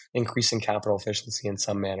 increasing capital efficiency in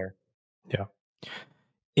some manner. Yeah.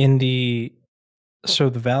 In the So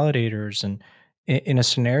the validators, and in a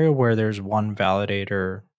scenario where there's one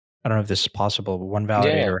validator, I don't know if this is possible, but one Yeah,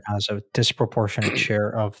 validator has a disproportionate yeah.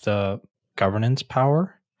 share of the governance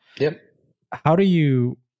power. Yep. How do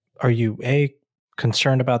you Are you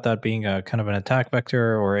concerned about that being a kind of an attack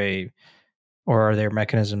vector, or are there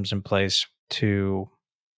mechanisms in place to,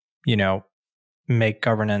 you know, make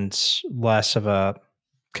governance less of a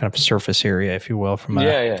kind of surface area, if you will, from a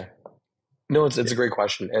Yeah, yeah. No, it's a great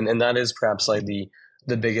question, and that is perhaps like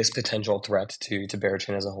the biggest potential threat to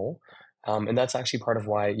Berachain as a whole, and that's actually part of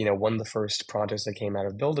why one of the first projects that came out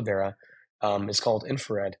of Build a Bera is called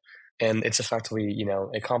Infrared, and it's effectively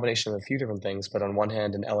a combination of a few different things, but on one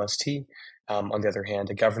hand an LST, on the other hand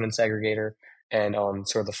a governance aggregator, and on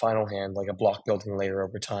sort of the final hand like a block building layer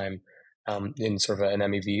over time, in sort of an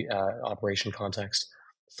MEV operation context,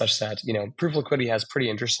 such that proof of liquidity has pretty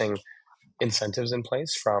interesting incentives in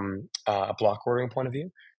place from a block ordering point of view,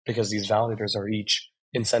 because these validators are each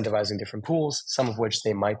incentivizing different pools, some of which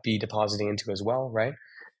they might be depositing into as well, right?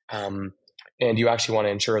 Um, and you actually want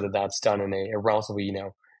to ensure that that's done in a relatively,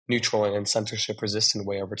 neutral and censorship resistant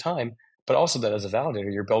way over time, but also that as a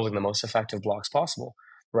validator, you're building the most effective blocks possible,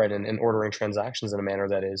 right? And ordering transactions in a manner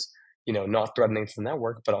that is, not threatening to the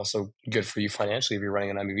network, but also good for you financially if you're running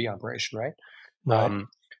an MEV operation, right? right, Um,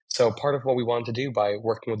 so part of what we wanted to do by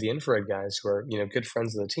working with the Infrared guys, who are good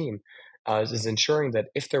friends of the team, is ensuring that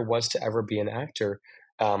if there was to ever be an actor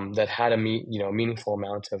that had a meaningful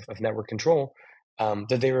amount of network control,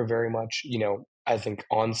 that they were very much I think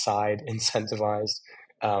on side incentivized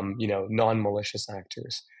non malicious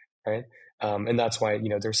actors, right? And that's why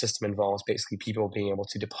their system involves basically people being able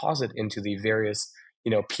to deposit into the various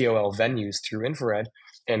POL venues through Infrared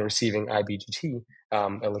and receiving IBGT,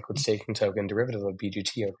 a liquid staking token derivative of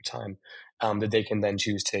BGT over time, that they can then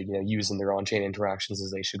choose to use in their on-chain interactions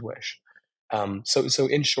as they should wish. So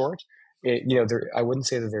in short, I wouldn't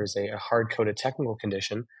say that there's a hard-coded technical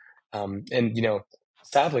condition, and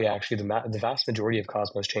sadly, actually, the vast majority of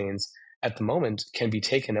Cosmos chains at the moment can be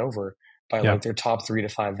taken over by yeah, like their top 3 to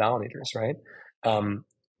 5 validators, right? Um,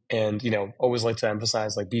 and always like to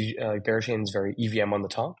emphasize like Berachain is very EVM on the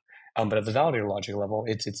top. But at the validator logic level,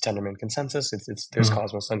 it's Tendermint consensus. It's there's mhm,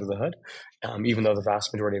 Cosmos under the hood, even though the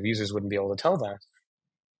vast majority of users wouldn't be able to tell that.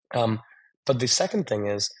 Um, but the second thing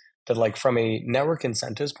is that, like from a network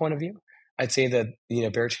incentives point of view, I'd say that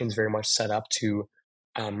Berachain is very much set up to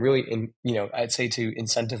really, I'd say to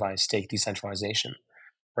incentivize stake decentralization,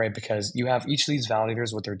 right? Because you have each of these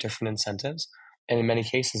validators with their different incentives, and in many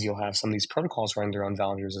cases, you'll have some of these protocols running their own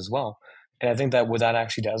validators as well. And I think that what that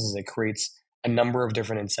actually does is it creates a number of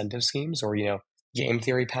different incentive schemes, or game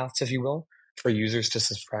theory paths, if you will, for users to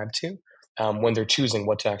subscribe to when they're choosing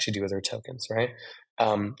what to actually do with their tokens, right?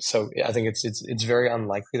 So I think it's very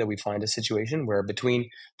unlikely that we find a situation where between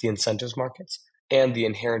the incentives markets and the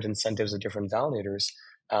inherent incentives of different validators,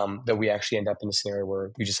 that we actually end up in a scenario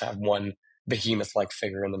where we just have one behemoth-like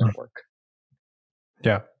figure in the mhm, network.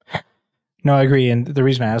 yeah. No, I agree, and the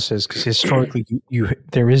reason I ask is because historically,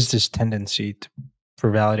 there is this tendency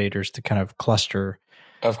for validators to kind of cluster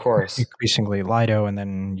Of course. increasingly Lido, and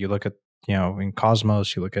then you look at, in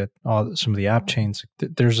Cosmos, you look at some of the app chains.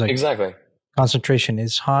 There's like Exactly. concentration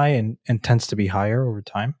is high and tends to be higher over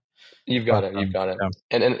time. You've got But it. You've got it. yeah,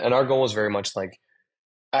 And our goal is very much like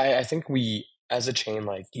I think we, as a chain,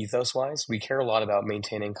 like ethos wise, we care a lot about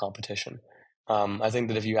maintaining competition. I think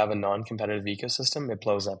that if you have a non-competitive ecosystem, it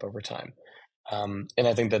blows up over time. And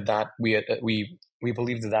I think that we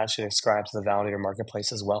believe that that should ascribe to the validator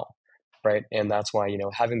marketplace as well, right? And that's why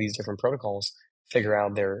having these different protocols figure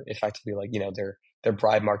out their effectively like their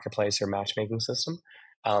bribe marketplace or matchmaking system,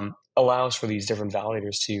 allows for these different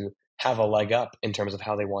validators to have a leg up in terms of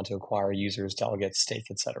how they want to acquire users, delegates, stake,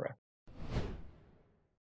 etc.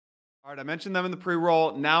 All right, I mentioned them in the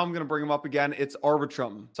pre-roll. Now I'm going to bring them up again. It's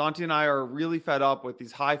Arbitrum. Santi and I are really fed up with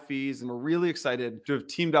these high fees, and we're really excited to have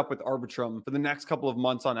teamed up with Arbitrum for the next couple of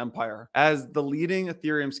months on Empire. As the leading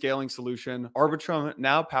Ethereum scaling solution, Arbitrum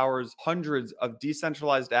now powers hundreds of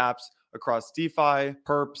decentralized apps across DeFi,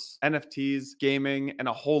 perps, NFTs, gaming, and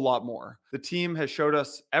a whole lot more. The team has showed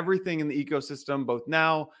us everything in the ecosystem, both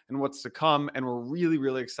now and what's to come, and we're really,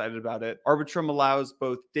 really excited about it. Arbitrum allows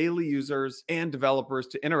both daily users and developers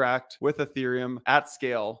to interact with Ethereum at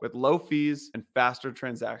scale with low fees and faster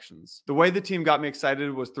transactions. The way the team got me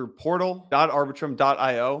excited was through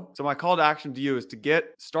portal.arbitrum.io. So my call to action to you is to get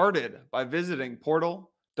started by visiting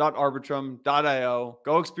portal.arbitrum.io.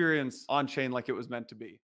 Go experience on-chain like it was meant to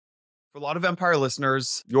be. For a lot of Empire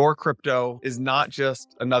listeners, your crypto is not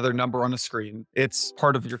just another number on a screen. It's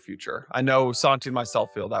part of your future. I know Santi and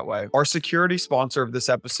myself feel that way. Our security sponsor of this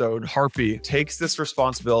episode, Harpy, takes this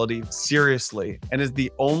responsibility seriously and is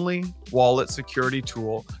the only wallet security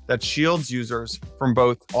tool that shields users from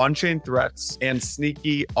both on-chain threats and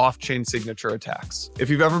sneaky off-chain signature attacks. If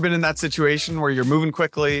you've ever been in that situation where you're moving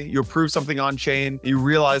quickly, you approve something on-chain, you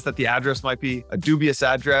realize that the address might be a dubious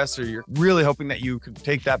address, or you're really hoping that you could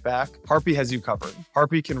take that back, Harpy has you covered.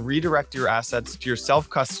 Harpy can redirect your assets to your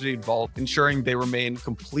self-custodied vault, ensuring they remain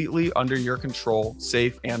completely under your control,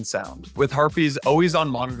 safe and sound. With Harpy's always-on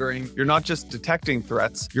monitoring, you're not just detecting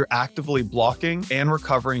threats, you're actively blocking and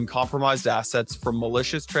recovering compromised assets from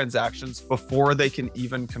malicious transactions before they can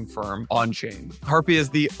even confirm on-chain. Harpy is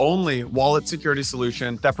the only wallet security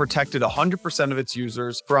solution that protected 100% of its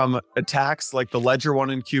users from attacks like the Ledger one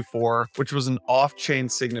in Q4, which was an off-chain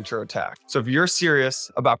signature attack. So if you're serious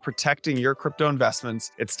about protecting your crypto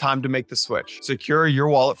investments, it's time to make the switch. Secure your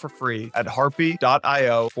wallet for free at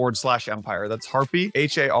harpy.io/empire. That's Harpy,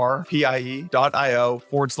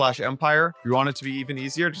 HARPIE.io/empire. If you want it to be even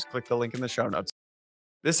easier, just click the link in the show notes.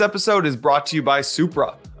 This episode is brought to you by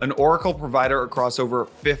Supra, an Oracle provider across over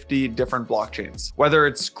 50 different blockchains. Whether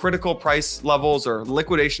it's critical price levels or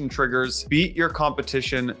liquidation triggers, beat your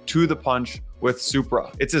competition to the punch with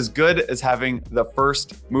Supra. It's as good as having the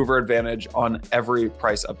first mover advantage on every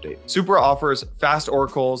price update. Supra offers fast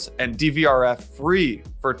oracles and DVRF free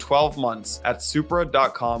for 12 months at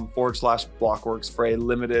supra.com/blockworks for a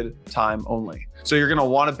limited time only. So you're gonna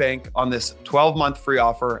wanna bank on this 12-month free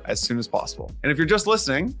offer as soon as possible. And if you're just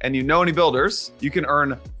listening and you know any builders, you can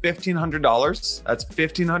earn $1,500. That's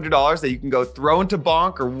 $1,500 that you can go throw into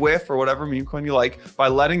Bonk or Whiff or whatever meme coin you like by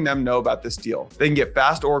letting them know about this deal. They can get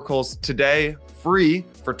fast oracles today, free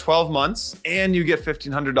for 12 months, and you get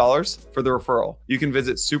 $1,500 for the referral. You can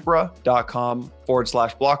visit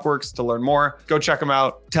supra.com/blockworks to learn more. Go check them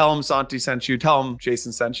out. Tell them Santi sent you. Tell them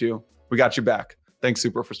Jason sent you. We got you back. Thanks,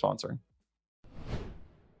 Supra, for sponsoring.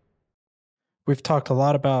 We've talked a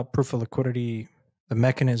lot about proof of liquidity, the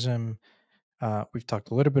mechanism. We've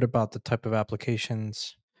talked a little bit about the type of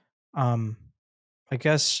applications. I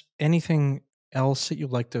guess anything else that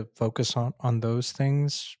you'd like to focus on those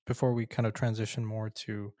things before we kind of transition more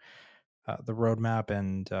to the roadmap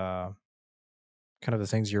and kind of the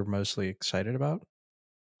things you're mostly excited about?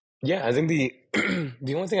 Yeah, I think the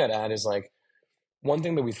the only thing I'd add is like one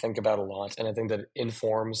thing that we think about a lot, and I think that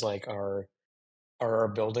informs like our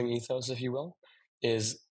building ethos, if you will,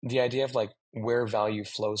 is the idea of like where value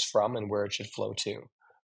flows from and where it should flow to.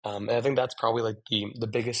 And I think that's probably like the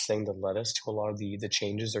biggest thing that led us to a lot of the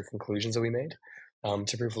changes or conclusions that we made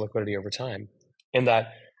to proof of liquidity over time. In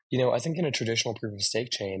that, I think in a traditional proof of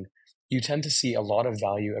stake chain, you tend to see a lot of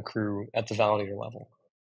value accrue at the validator level,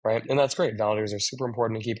 right? And that's great. Validators are super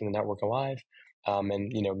important in keeping the network alive,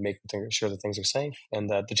 and making sure that things are safe and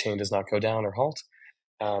that the chain does not go down or halt.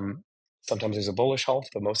 Sometimes there's a bullish halt,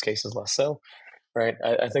 but most cases less so, right?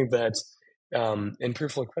 I think that in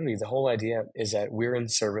proof of liquidity, the whole idea is that we're in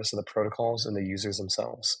service of the protocols and the users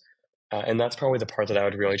themselves. And that's probably the part that I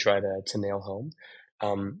would really try to nail home.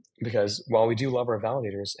 Because while we do love our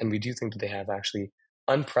validators and we do think that they have actually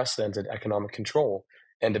unprecedented economic control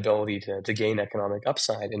and ability to gain economic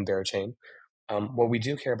upside in Berachain, what we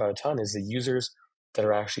do care about a ton is the users that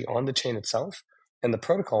are actually on the chain itself and the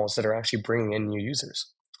protocols that are actually bringing in new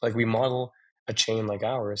users. Like we model a chain like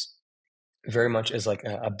ours very much as like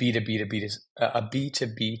a B2B to B to a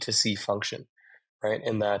B2B to C function, right?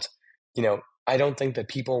 In that, I don't think that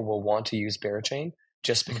people will want to use Berachain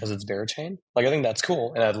just because it's Berachain. Like I think that's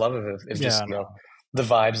cool, and I'd love it if just the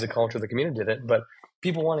vibes, the culture, the community did it. But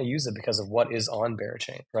people want to use it because of what is on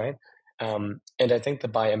Berachain, right? And I think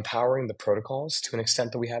that by empowering the protocols to an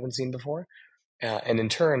extent that we haven't seen before, and in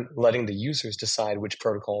turn letting the users decide which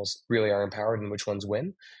protocols really are empowered and which ones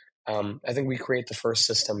win, I think we create the first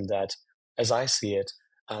system that, as I see it,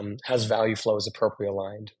 has value flows appropriately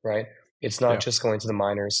aligned, right? It's not just going to the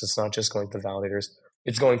miners. It's not just going to the validators.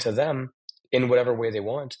 It's going to them in whatever way they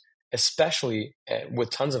want, especially with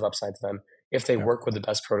tons of upside to them if they work with the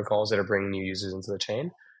best protocols that are bringing new users into the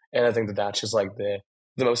chain. And I think that that's just like the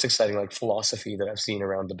most exciting like philosophy that I've seen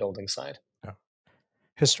around the building side. Yeah.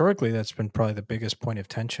 Historically, that's been probably the biggest point of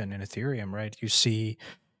tension in Ethereum, right? You see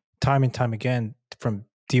time and time again from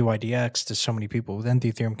DYDX to so many people within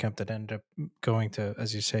the Ethereum camp that ended up going to,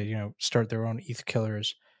 as you say, start their own ETH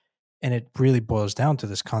killers. And it really boils down to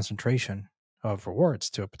this concentration of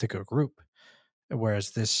rewards to a particular group.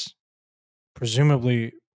 Whereas this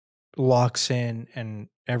presumably locks in and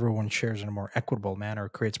everyone shares in a more equitable manner,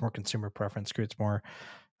 creates more consumer preference, creates more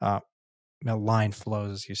line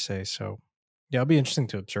flows, as you say. So yeah, it'll be interesting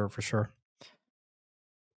to observe for sure.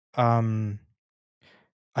 Um,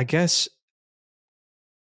 I guess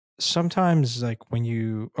sometimes like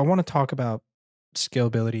I want to talk about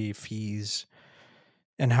scalability fees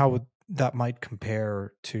and how that might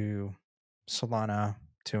compare to Solana,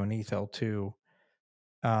 to an ETH2,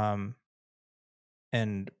 um,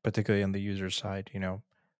 and particularly on the user side.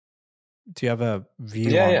 Do you have a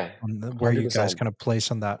view Yeah, on yeah, where you guys 100%. kind of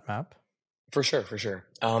place on that map? For sure, for sure.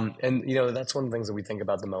 And that's one of the things that we think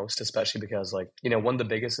about the most, especially because like, one of the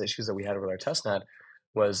biggest issues that we had with our testnet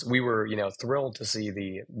was we were, thrilled to see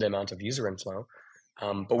the amount of user inflow.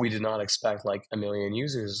 But we did not expect like a million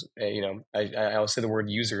users. I'll say the word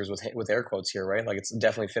users with air quotes here, right? Like it's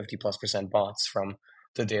definitely 50+% bots from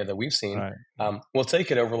the data that we've seen. Right. We'll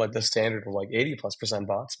take it over like the standard of like 80+%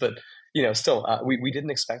 bots, but still, we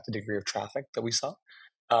didn't expect the degree of traffic that we saw.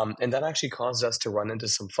 And that actually caused us to run into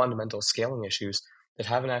some fundamental scaling issues that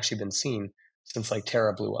haven't actually been seen since like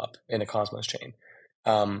Terra blew up in a Cosmos chain,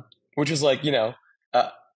 which is like,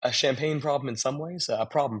 a champagne problem in some ways, a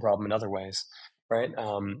problem in other ways, right?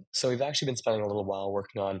 So we've actually been spending a little while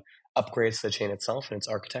working on upgrades to the chain itself and its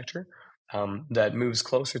architecture that moves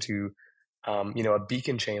closer to, a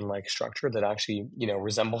beacon chain like structure that actually,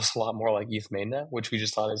 resembles a lot more like ETH mainnet, which we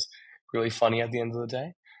just thought is really funny at the end of the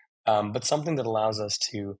day. But something that allows us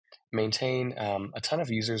to maintain a ton of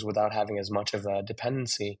users without having as much of a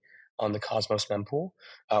dependency on the Cosmos mempool,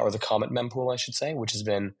 or the Comet mempool, I should say, which has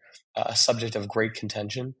been a subject of great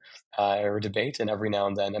contention or debate, and every now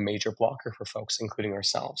and then a major blocker for folks, including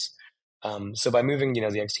ourselves. So by moving,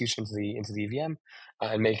 the execution into the EVM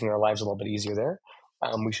and making our lives a little bit easier there,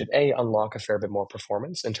 we should unlock a fair bit more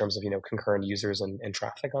performance in terms of concurrent users and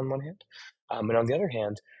traffic on one hand, and on the other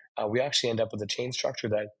hand, we actually end up with a chain structure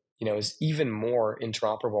that is even more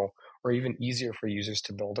interoperable or even easier for users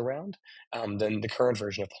to build around than the current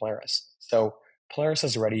version of Polaris. So Polaris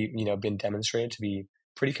has already, been demonstrated to be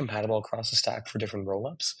pretty compatible across the stack for different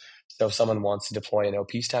rollups. So if someone wants to deploy an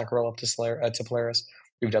OP stack rollup to Polaris,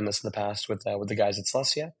 we've done this in the past with the guys at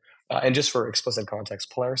Celestia. And just for explicit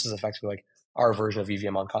context, Polaris is effectively like our version of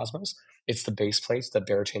EVM on Cosmos. It's the base plates that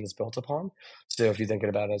Berachain is built upon. So if you're thinking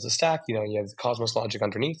about it as a stack, you have the Cosmos logic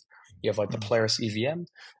underneath, you have like the Mm. Polaris EVM,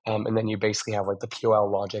 and then you basically have like the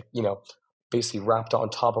POL logic, basically wrapped on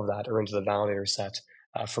top of that or into the validator set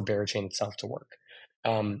for Berachain itself to work.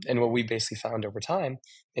 And what we basically found over time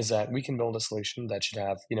is that we can build a solution that should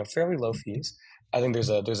have, fairly low fees. I think there's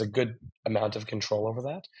a good amount of control over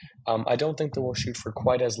that. I don't think that we'll shoot for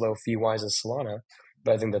quite as low fee wise as Solana,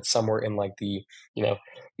 but I think that somewhere in like you know,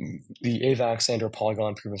 the AVAX and or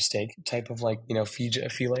Polygon proof of stake type of like,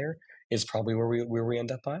 fee layer is probably where we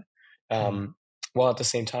end up by. Mm. While at the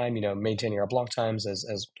same time, maintaining our block times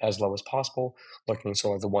as low as possible, looking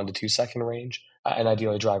sort of the 1 to 2 second range, and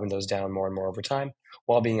ideally driving those down more and more over time,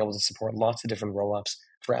 while being able to support lots of different rollups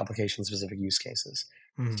for application-specific use cases.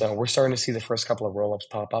 Mm. So we're starting to see the first couple of rollups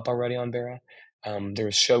pop up already on Bera.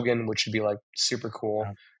 There's Shogun, which should be like super cool,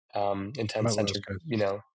 Yeah. intent Metal is centric,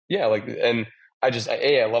 good. yeah, like, and I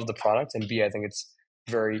love the product, and B, I think it's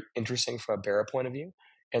very interesting from a Bera point of view,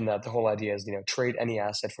 and that the whole idea is, trade any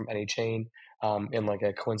asset from any chain, in like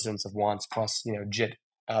a coincidence of wants plus, JIT,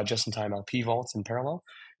 just-in-time LP vaults in parallel,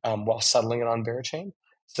 while settling it on Berachain.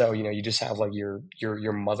 So, you just have like your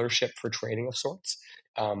mothership for trading of sorts,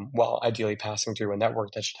 while ideally passing through a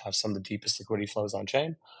network that should have some of the deepest liquidity flows on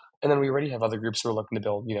chain. And then we already have other groups who are looking to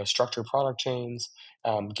build, structured product chains,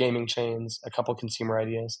 gaming chains, a couple consumer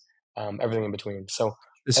ideas, everything in between. So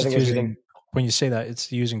This I is think as we think, using when you say that,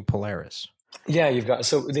 it's using Polaris. yeah, you've got,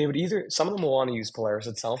 so they would either, some of them will want to use Polaris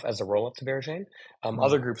itself as a roll up to Berachain. Mm.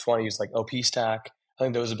 Other groups want to use like OP Stack. I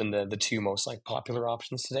think those have been the two most like popular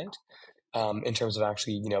options to date, in terms of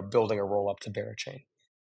actually, building a roll up to Berachain.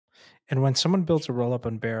 And when someone builds a roll up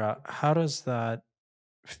on Bera, how does that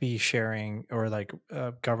fee sharing or like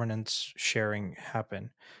governance sharing happen?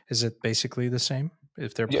 Is it basically the same?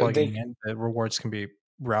 If they're Yeah, plugging in, the rewards can be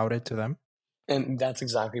routed to them. and that's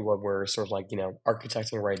exactly what we're sort of like,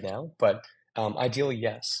 architecting right now. But ideally,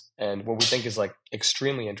 yes. And what we think is like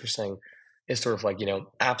extremely interesting is sort of like,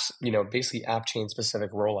 apps, basically app chain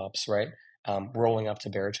specific roll ups, right? Rolling up to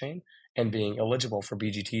Berachain and being eligible for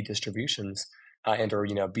BGT distributions, and or,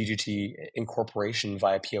 BGT incorporation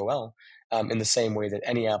via POL, in the same way that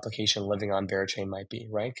any application living on Berachain might be,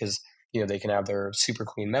 right? Because, they can have their super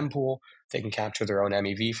clean mempool, they can capture their own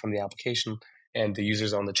MEV from the application and the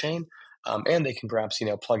users on the chain, and they can perhaps,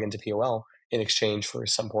 plug into POL in exchange for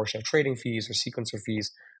some portion of trading fees or sequencer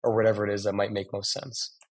fees or whatever it is that might make most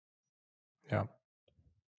sense. Yeah.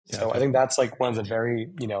 Yeah, So I think definitely. that's like one of the very,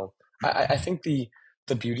 I think the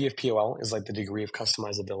the beauty of POL is like the degree of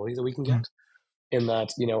customizability that we can Mm, get, in that,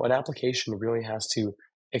 an application really has to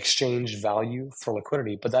exchange value for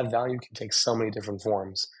liquidity, but that value can take so many different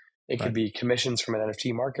forms. It could right. be commissions from an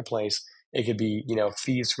NFT marketplace. It could be,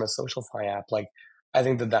 fees from a social fi app. Like, I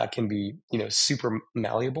think that that can be, super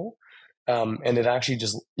malleable. And it actually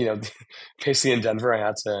just, basically in Denver,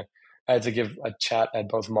 I had to give a chat at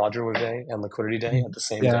both Modular Day and Liquidity Day at Mm, the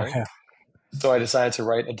same yeah, day. yeah. So I decided to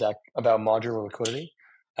write a deck about modular liquidity.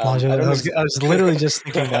 I Modular. don't I was literally just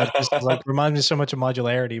thinking that. Just like reminds me so much of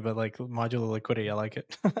modularity, but like modular liquidity. I like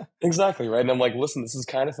it. exactly right. And I'm like, listen, this is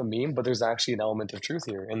kind of a meme, but there's actually an element of truth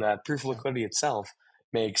here in that proof of Yeah. liquidity itself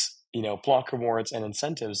makes block rewards and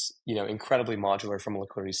incentives incredibly modular from a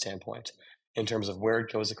liquidity standpoint in terms of where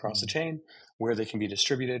it goes across the Mm, chain, where they can be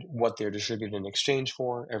distributed, what they're distributed in exchange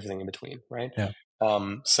for, everything in between, right? yeah.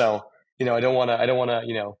 So I don't want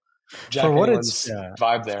to For jack what it's anyone's yeah.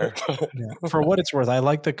 vibe For, there. yeah. For what it's worth, I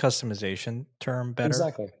like the customization term better.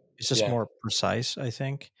 Exactly. It's just Yeah. more precise, I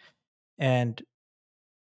think. And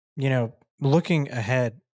looking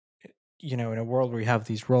ahead, in a world where we have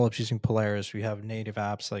these rollups using Polaris, we have native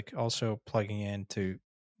apps like also plugging into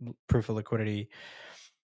proof of liquidity.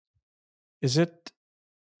 Is it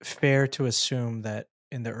fair to assume that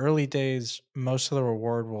in the early days, most of the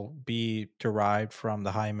reward will be derived from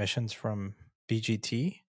the high emissions from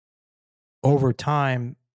BGT? Over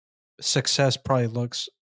time, success probably looks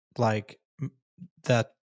like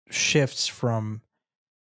that shifts from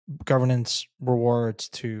governance rewards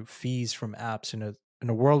to fees from apps in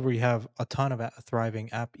a world where you have a ton of a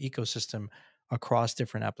thriving app ecosystem across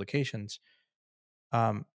different applications.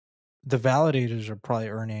 um, the validators are probably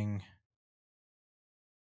earning,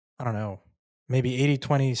 I don't know, maybe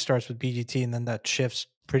 80/20 starts with BGT and then that shifts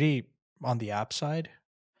pretty on the app side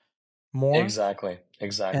more, Exactly.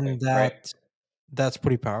 Exactly. and Right. that's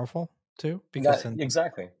pretty powerful too because That then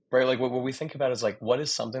exactly, right? Like what we think about is like what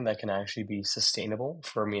is something that can actually be sustainable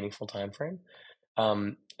for a meaningful time frame,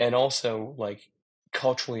 and also like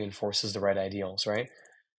culturally enforces the right ideals, right?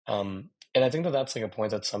 And I think that that's like a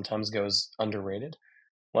point that sometimes goes underrated.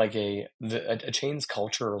 Like a chain's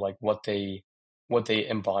culture, or like what they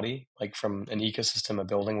embody, like from an ecosystem, a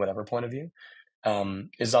building, whatever point of view,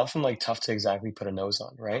 is often like tough to exactly put a nose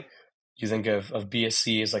on, right? You think of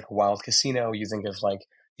BSC as like a wild casino. You think of like,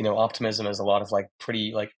 Optimism as a lot of like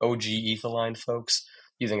pretty like OG ETH aligned folks.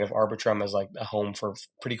 You think of Arbitrum as like a home for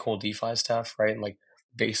pretty cool DeFi stuff, right? And like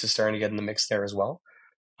Base is starting to get in the mix there as well.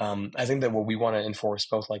 I think that what we want to enforce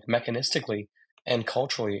both like mechanistically and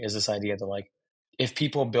culturally is this idea that like if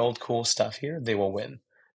people build cool stuff here, they will win,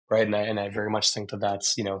 right? And I very much think that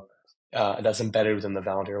that's embedded within the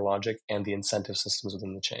validator logic and the incentive systems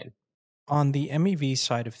within the chain. on the MEV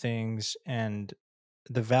side of things and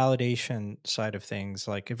the validation side of things,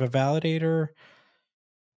 like if a validator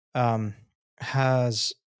um,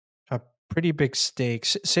 has a pretty big stake,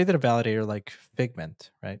 say that a validator like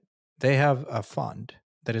Figment, right? They have a fund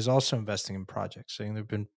that is also investing in projects. So they've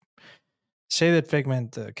been say that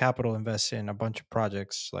Figment Capital invests in a bunch of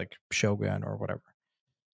projects like Shogun or whatever,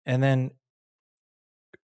 and then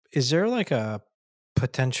is there like a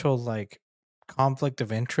potential like conflict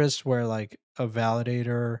of interest where like a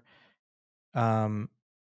validator um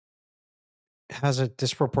has a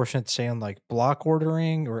disproportionate say on like block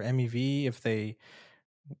ordering or MEV if they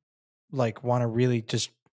like want to really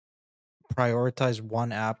just prioritize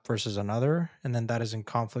one app versus another, and then that is in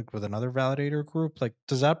conflict with another validator group? Like,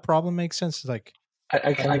 does that problem make sense? Like, I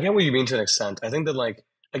are get what you mean to an extent. I think that like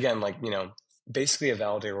again, like basically a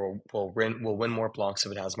validator will win more blocks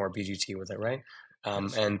if it has more BGT with it, right?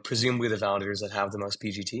 yes, And presumably the validators that have the most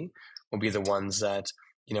BGT will be the ones that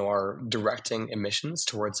are directing emissions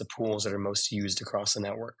towards the pools that are most used across the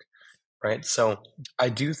network, right? So I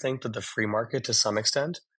do think that the free market to some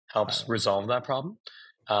extent helps right, resolve that problem,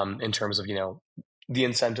 in terms of the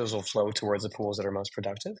incentives will flow towards the pools that are most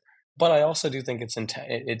productive. But I also do think it's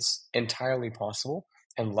entirely possible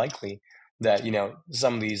and likely that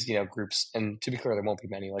some of these groups, and to be clear, there won't be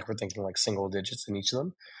many. Like we're thinking like single digits in each of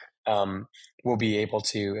them, um, will be able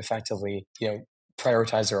to effectively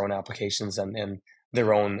prioritize their own applications and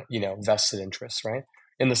their own vested interests, right?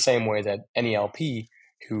 In the same way that any LP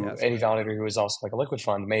yes, any validator who is also like a liquid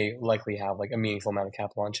fund may likely have like a meaningful amount of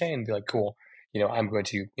capital on chain and be like, cool, I'm going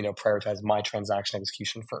to, prioritize my transaction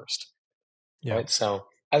execution first, yeah, right? So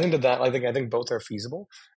I think both are feasible,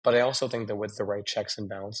 but I also think that with the right checks and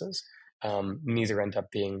balances, neither end up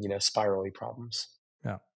being, spirally problems.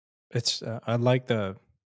 yeah. It's I like the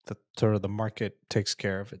sort of the market takes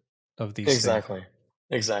care of it of these things Exactly.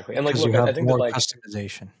 Exactly. And like, because you look, I have think that more like,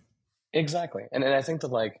 customization. exactly. And I think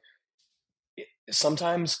that like,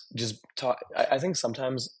 sometimes just talk. I think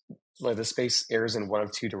sometimes like the space errs in one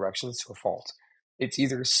of two directions to a fault. It's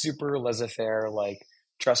either super laissez-faire, like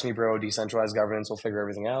trust me, bro, decentralized governance will figure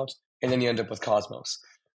everything out, and then you end up with Cosmos,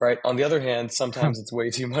 right? On the other hand, sometimes it's way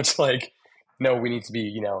too much like, no, we need to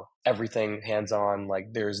be, everything hands-on.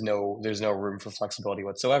 Like there's no room for flexibility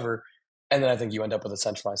whatsoever, and then I think you end up with a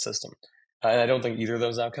centralized system. And I don't think either of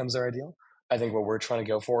those outcomes are ideal. I think what we're trying to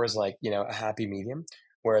go for is like a happy medium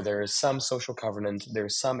where there is some social covenant,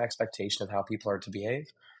 there's some expectation of how people are to behave,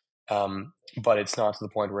 but it's not to the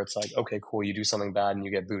point where it's like, okay, cool, you do something bad and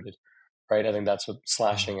you get booted, right? I think that's what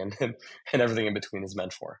slashing and everything in between is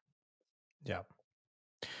meant for. Yeah.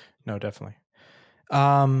 No, definitely.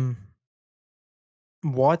 What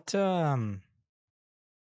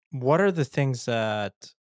are the things that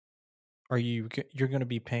you're going to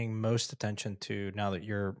be paying most attention to now that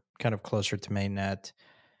you're kind of closer to mainnet?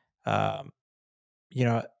 Um,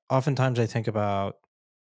 Oftentimes I think about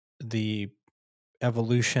the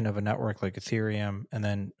evolution of a network like Ethereum and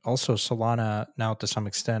then also Solana now to some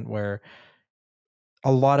extent, where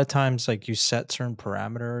a lot of times like you set certain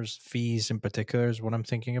parameters, fees in particular is what I'm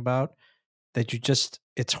thinking about, that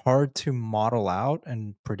it's hard to model out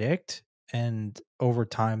and predict. And over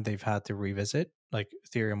time they've had to revisit. Like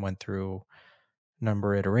Ethereum went through a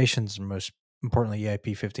number of iterations, and most importantly EIP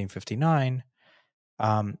 1559.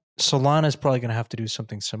 Solana is probably going to have to do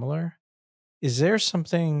something similar. Is there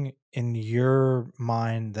something in your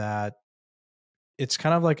mind that it's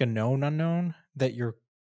kind of like a known unknown that you're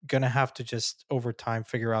going to have to just over time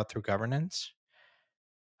figure out through governance?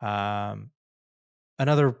 Um,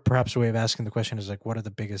 Another perhaps way of asking the question is like, what are the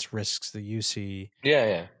biggest risks that you see? Yeah,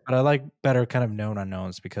 But I like better kind of known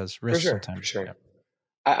unknowns because for risks sure, for sometimes. sure. Yeah.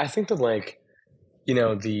 I think that like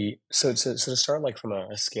so to start like from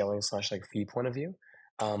a scaling slash like fee point of view,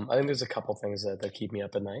 I think there's a couple things that keep me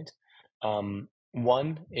up at night.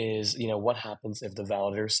 One is what happens if the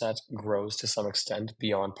validator set grows to some extent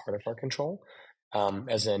beyond part of our control,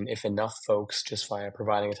 as in if enough folks just via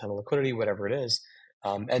providing a ton of liquidity, whatever it is,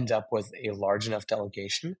 end up with a large enough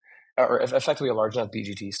delegation or effectively a large enough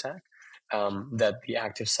BGT stack, that the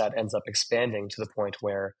active set ends up expanding to the point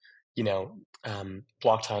where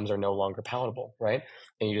block times are no longer palatable, right?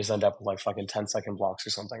 And you just end up with like fucking 10-second blocks or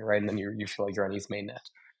something, right? And then you feel like you're on ETH mainnet.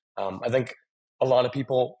 I think a lot of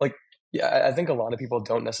people I think a lot of people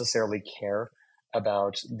don't necessarily care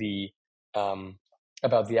about the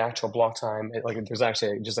actual block time. Like there's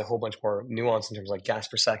actually just a whole bunch more nuance in terms of like gas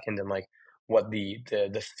per second and like what the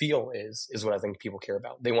feel is what I think people care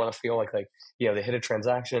about. They want to feel like they hit a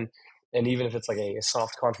transaction, and even if it's like a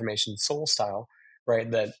soft confirmation soul style,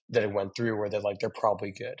 right, that it went through, where they're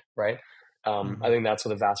probably good, right? I think that's what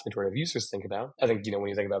the vast majority of users think about. I think when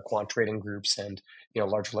you think about quant trading groups and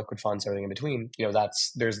larger liquid funds, everything in between,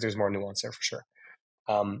 that's there's more nuance there for sure.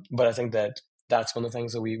 But I think that's one of the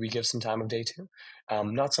things that we give some time of day to.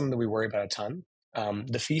 Not something that we worry about a ton.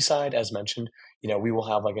 The fee side, as mentioned, we will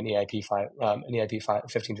have like an EIP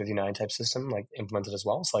 1559 type system like implemented as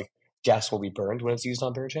well. So like gas will be burned when it's used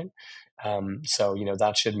on Berachain. So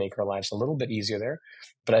that should make our lives a little bit easier there.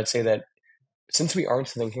 But I'd say that since we aren't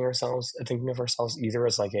thinking of ourselves either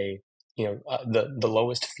as like the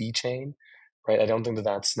lowest fee chain, right? I don't think that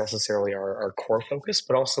that's necessarily our core focus,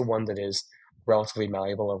 but also one that is relatively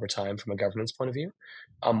malleable over time from a governance point of view.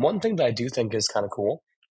 One thing that I do think is kind of cool,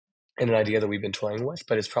 and an idea that we've been toying with,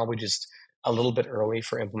 but it's probably just a little bit early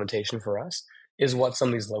for implementation for us, is what some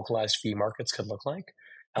of these localized fee markets could look like.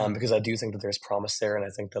 Because I do think that there's promise there, and I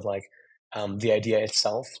think that the idea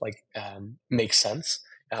itself makes sense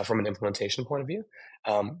from an implementation point of view.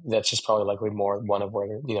 That's just probably likely more one of where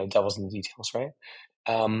devil's in the details, right?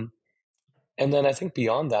 Um, and then I think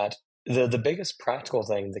beyond that, the biggest practical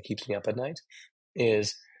thing that keeps me up at night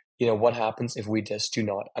is what happens if we just do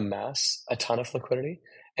not amass a ton of liquidity,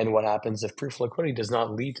 and what happens if proof of liquidity does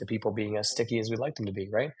not lead to people being as sticky as we'd like them to be,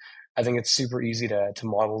 right? I think it's super easy to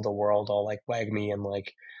model the world all like wag me and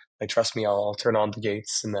like trust me, I'll turn on the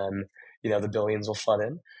gates and then the billions will flood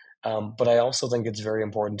in. But I also think it's very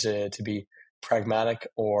important to be pragmatic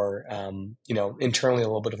or internally a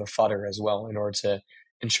little bit of a fodder as well in order to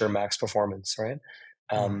ensure max performance, right?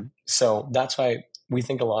 So that's why we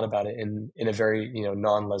think a lot about it in a very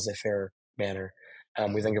non laissez-faire manner.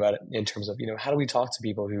 We think about it in terms of how do we talk to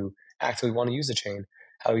people who actually want to use the chain?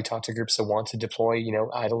 How do we talk to groups that want to deploy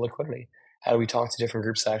idle liquidity? How do we talk to different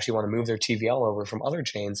groups that actually want to move their TVL over from other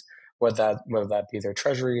chains, whether that be their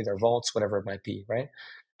treasury, their vaults, whatever it might be, right?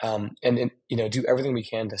 And do everything we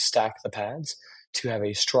can to stack the pads to have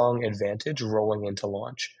a strong advantage rolling into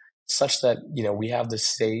launch, such that we have the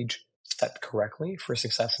stage set correctly for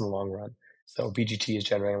success in the long run. So BGT is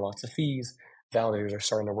generating lots of fees. Validators are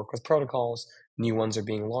starting to work with protocols. New ones are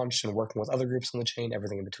being launched and working with other groups on the chain.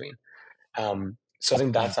 Everything in between. So I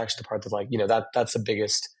think Yeah. that's actually the part that, like, that's the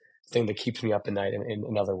biggest thing that keeps me up at night.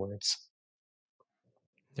 In other words.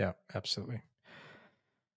 Yeah, absolutely.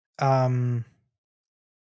 Um,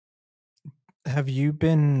 have you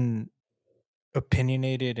been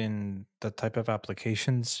opinionated in the type of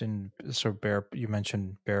applications in so Bear you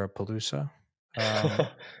mentioned Barapalooza? Um,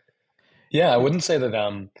 Yeah, I y- wouldn't say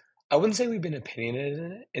that. I wouldn't say we've been opinionated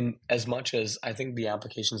in it in as much as I think the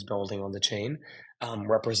applications building on the chain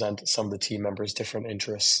represent some of the team members' different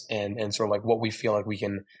interests and sort of like what we feel like we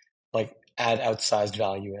can like add outsized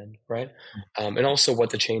value in, right? And also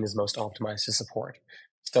what the chain is most optimized to support.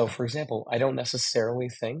 So, for example, I don't necessarily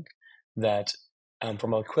think that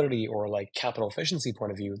from a liquidity or like capital efficiency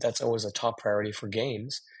point of view, that's always a top priority for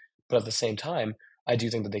games. But at the same time, I do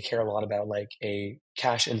think that they care a lot about like a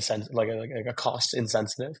cash insensitive, like a cost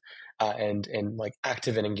insensitive, and like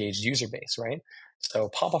active and engaged user base, right? So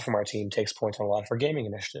Papa from our team takes point on a lot of our gaming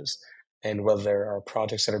initiatives, and whether there are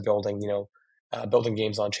projects that are building, building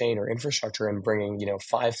games on chain or infrastructure and bringing,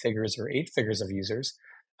 5 figures or 8 figures of users,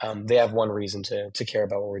 they have one reason to care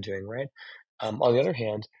about what we're doing, right? On the other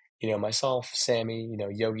hand, myself, Sammy,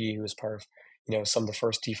 Yogi, who was part of, some of the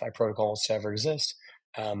first DeFi protocols to ever exist.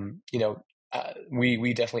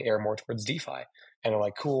 We definitely err more towards DeFi and are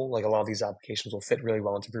like, cool, like a lot of these applications will fit really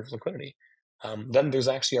well into proof of liquidity. Then there's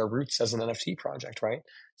actually our roots as an NFT project, right?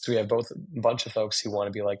 So we have both a bunch of folks who want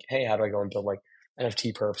to be like, hey, how do I go and build like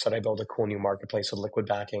NFT perps? How do I build a cool new marketplace with liquid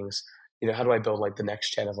backings? How do I build like the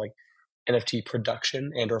next gen of like NFT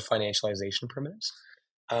production and or financialization permits?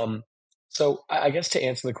 Um, so I guess to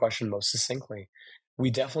answer the question most succinctly, we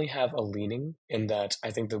definitely have a leaning in that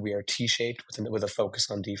I think that we are T-shaped with a focus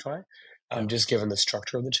on DeFi, yeah, just given the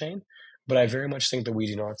structure of the chain. But I very much think that we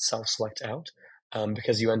do not self-select out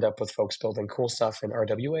because you end up with folks building cool stuff in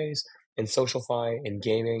RWAs, in SocialFi, in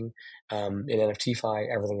gaming, in NFTFi,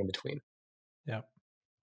 everything in between. yeah,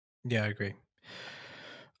 yeah. I agree.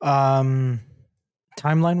 Um,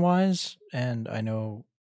 timeline wise, and I know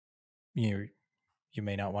you you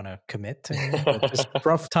may not want to commit to anything, but just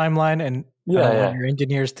rough timeline. And I Yeah, don't want yeah. your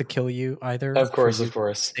engineers to kill you either Of for course, you of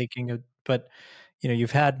course. staking it. But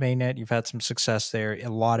you've had mainnet, you've had some success there, a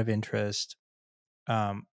lot of interest.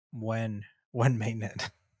 Um, when when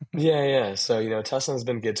mainnet? Yeah, yeah. So, Tesla's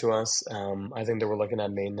been good to us. I think that we're looking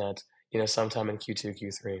at mainnet, sometime in Q2,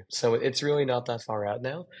 Q3. So it's really not that far out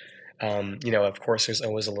now. Of course, there's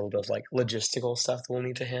always a little bit of like logistical stuff that we'll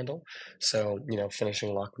need to handle. So,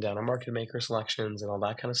 finishing locking down our market maker selections and all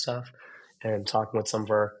that kind of stuff, and talking with some of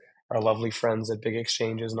our lovely friends at big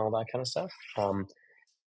exchanges and all that kind of stuff.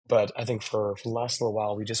 But I think for the last little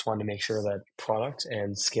while, we just wanted to make sure that product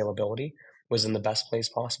and scalability was in the best place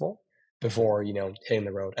possible Mhm. before, hitting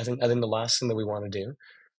the road. I think the last thing that we want to do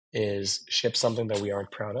is ship something that we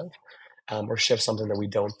aren't proud of, or ship something that we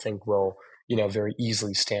don't think will, very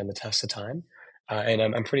easily stand the test of time. And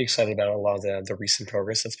I'm pretty excited about a lot of the recent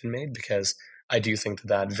progress that's been made because I do think that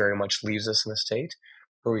that very much leaves us in a state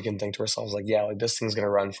where we can think to ourselves like, yeah, like this thing's going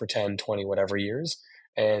to run for 10, 20, whatever years,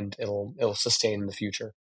 and it'll sustain in the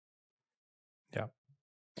future. Yeah.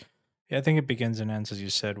 Yeah, I think it begins and ends, as you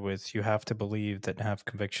said, with you have to believe that and have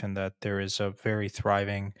conviction that there is a very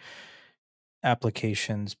thriving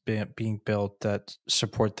applications being built that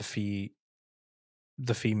support the fee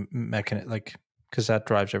mechanism, like because that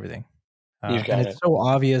drives everything. You've And got it's it. so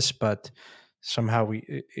obvious, but somehow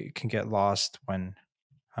it can get lost when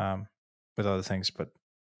um, with other things. But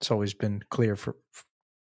it's always been clear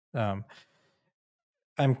um,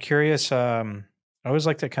 I'm curious. I always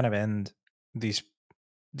like to kind of end these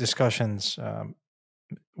discussions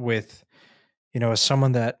with, as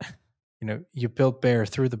someone that, you built Bear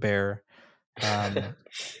through the Bear. Um,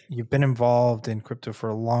 you've been involved in crypto for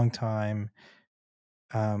a long time.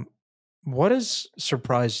 Um, what has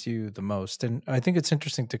surprised you the most? And I think it's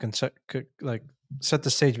interesting to like set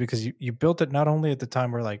the stage because you built it not only at the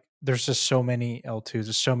time where like there's just so many L2s,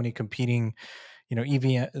 there's so many competing,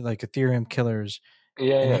 EV like Ethereum killers,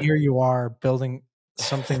 and Yeah, here you are building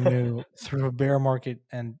something yeah. new through a bear market.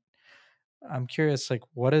 And I'm curious, like,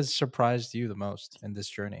 what has surprised you the most in this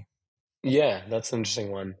journey? Yeah, that's an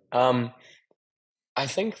interesting one. I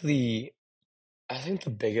think the I think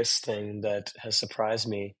the biggest thing that has surprised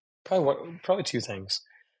me, probably two things.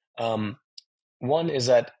 Um, One is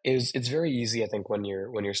that it's very easy, I think, when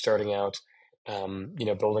you're starting out,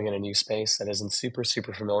 building in a new space that isn't super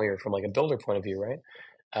familiar from like a builder point of view, right?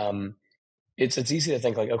 Um, it's easy to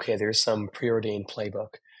think like, okay, there's some preordained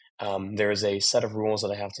playbook. There's a set of rules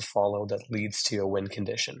that I have to follow that leads to a win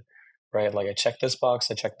condition. right? Like I check this box,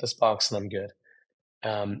 and I'm good.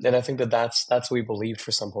 And I think that that's what we believed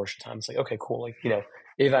for some portion of time. It's like, okay, cool. Like,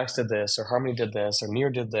 AVAX did this, or Harmony did this, or Near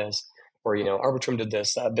did this, or, Arbitrum did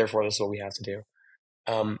this, therefore this is what we have to do.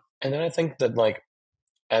 And then I think that like,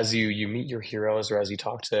 as you meet your heroes, or as you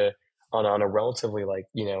talk to on a relatively like,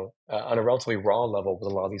 on a relatively raw level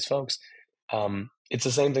with a lot of these folks, it's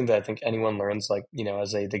the same thing that I think anyone learns, like,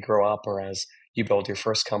 as they grow up, or as you build your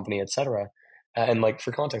first company, etc. And like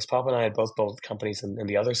for context, Papa and I had both built companies in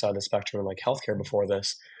the other side of the spectrum, in like healthcare before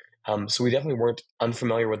this. So we definitely weren't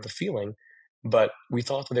unfamiliar with the feeling, but we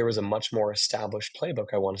thought that there was a much more established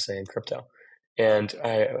playbook, I want to say, in crypto. And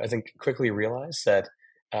I think quickly realized that,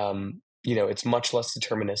 it's much less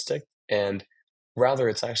deterministic, and rather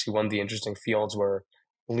it's actually one of the interesting fields where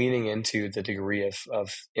leaning into the degree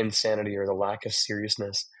of insanity, or the lack of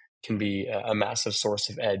seriousness, can be a massive source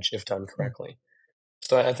of edge if done Mm. correctly.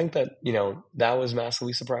 So I think that, that was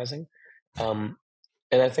massively surprising. Um,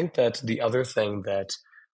 and I think that the other thing that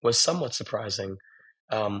was somewhat surprising,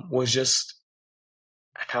 was just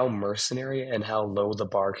how mercenary and how low the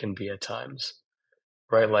bar can be at times,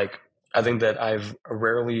 right? Like, I Yeah. think that I've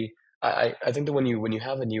rarely. I think that when you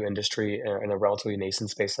have a new industry in a relatively nascent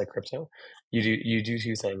space like crypto, you do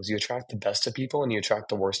two things. You attract the best of people, and you attract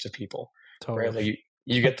the worst of people, right? Totally. Like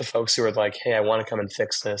you get the folks who are like, hey, I want to come and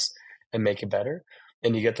fix this and make it better.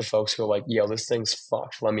 And you get the folks who are like, yo, this thing's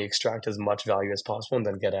fucked. Let me extract as much value as possible and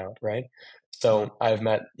then get out, right? Yeah. So I've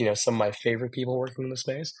met, some of my favorite people working in the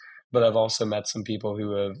space, but I've also met some people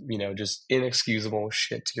who have, just inexcusable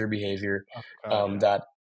shit tier behavior, Oh God. Yeah. that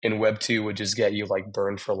in Web 2 would just get you like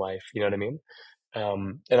burned for life. You know what I mean?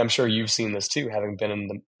 And I'm sure you've seen this too, having been in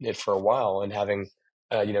it for a while, and having,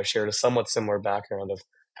 shared a somewhat similar background of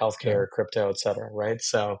Yeah. healthcare, crypto, et cetera. Right.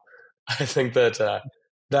 So I think that,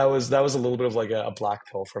 that was a little bit of like a black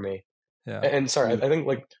pill for me. Yeah. And sorry, You- I think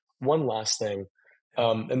like one last thing,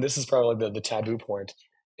 yeah. and this is probably the taboo point,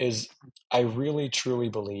 is I really truly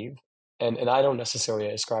believe, and I don't necessarily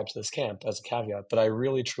ascribe to this camp as a caveat, but I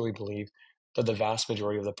really truly believe that the vast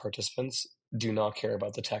majority of the participants do not care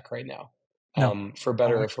about the tech right now, No. for I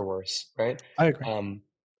better or agree. for worse, right? I agree. Um,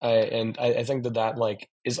 I think that like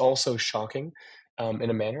is also shocking, in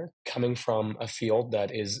a manner, coming from a field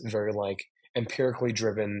that is very like empirically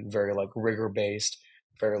driven, very like rigor based,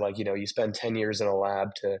 very like, you spend 10 years in a lab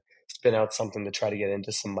to spin out something to try to get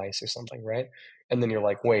into some mice or something, right? And then you're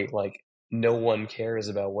like, wait, like no one cares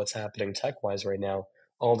about what's happening tech wise right now.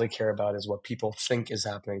 All they care about is what people think is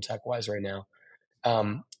happening tech wise right now.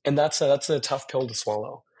 And that's a tough pill to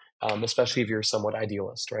swallow, especially if you're somewhat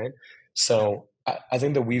idealist, right? Yeah. So I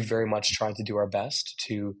think that we've very much tried to do our best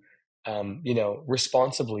to,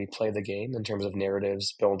 responsibly play the game in terms of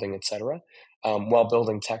narratives, building, etc., while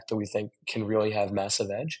building tech that we think can really have massive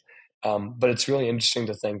edge. But it's really interesting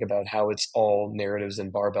to think about how it's all narratives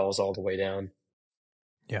and barbells all the way down.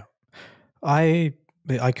 Yeah. I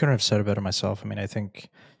I couldn't have said it better myself. I mean, I think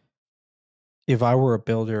if I were a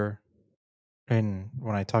builder, and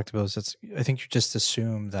when I talk to builders, it's I think you just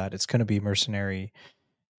assume that it's going to be mercenary.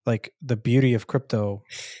 Like the beauty of crypto,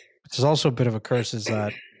 which is also a bit of a curse, is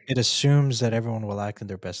that it assumes that everyone will act in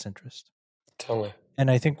their best interest. Totally. And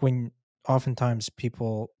I think when oftentimes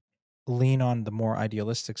people lean on the more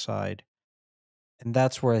idealistic side, and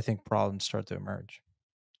that's where I think problems start to emerge.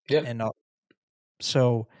 Yeah. And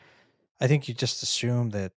so I think you just assume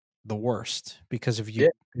that the worst, because Yeah.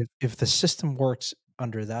 if the system works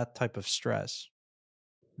under that type of stress,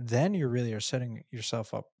 then you really are setting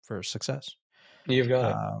yourself up for success. You've got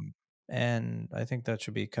it. Um, and I think that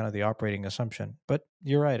should be kind of the operating assumption. But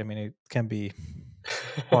you're right. I mean, it can be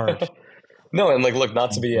hard. No, and like, look,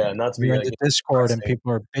 not to And be, not to be you're in like the Discord and depressing.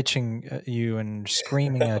 people are bitching at you and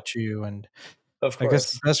screaming at you. And Of I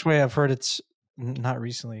guess the course. best way I've heard it's not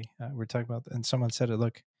recently. We're talking about, and someone said it.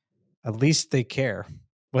 Look, at least they care.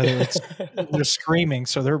 Whether it's they're screaming,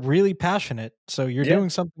 so they're really passionate. So you're Yeah. doing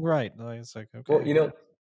something right. Like, it's like Well, okay, good.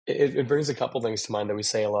 it brings a couple things to mind that we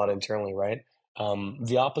say a lot internally, right?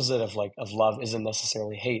 The opposite of like of love isn't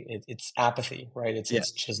necessarily hate. It's apathy, right? Yeah,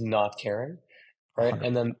 It's just not caring, right? And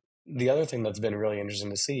 100%. then the other thing that's been really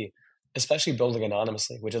interesting to see, especially building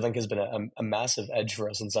anonymously, which I think has been a massive edge for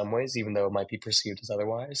us in some ways, even though it might be perceived as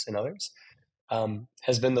otherwise in others,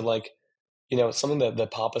 has been that like, something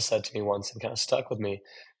that Papa said to me once and kind of stuck with me,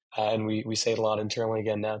 and we say it a lot internally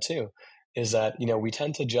again now too, is that we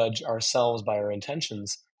tend to judge ourselves by our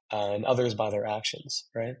intentions, and others by their actions,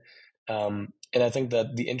 right? And I think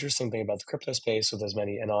that the interesting thing about the crypto space, with as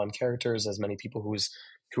many anon characters, as many people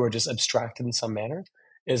who are just abstracted in some manner,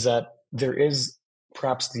 is that there is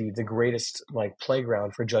perhaps the greatest like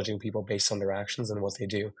playground for judging people based on their actions and what they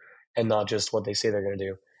do, and not just what they say they're going to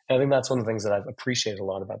do. And I think that's one of the things that I've appreciated a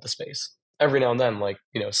lot about the space. Every now and then, like,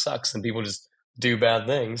 sucks and people just do bad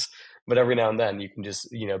things, but every now and then you can just,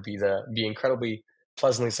 be incredibly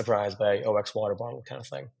pleasantly surprised by OX water bottle kind of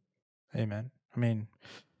thing. Hey, man. I mean,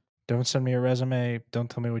 don't send me a resume. Don't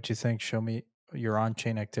tell me what you think. Show me your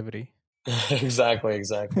on-chain activity. Exactly, You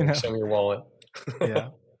exactly. know? Show me your wallet. Yeah.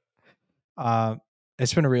 Uh,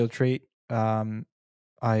 it's been a real treat.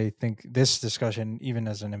 I think this discussion, even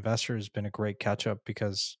as an investor, has been a great catch up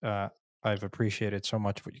because I've appreciated so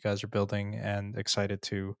much what you guys are building and excited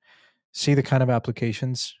to see the kind of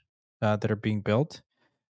applications that are being built.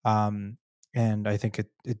 Um, and I think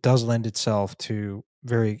it does lend itself to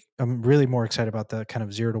I'm really more excited about the kind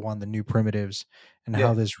of 0 to 1, the new primitives, and Yeah.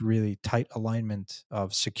 how this really tight alignment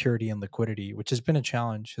of security and liquidity, which has been a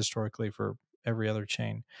challenge historically for every other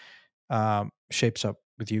chain, shapes up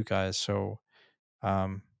with you guys. So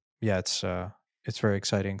um, yeah, it's very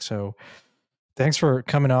exciting. So thanks for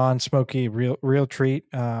coming on, Smokey. Real treat.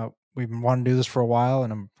 We've been wanting to do this for a while,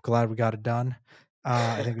 and I'm glad we got it done.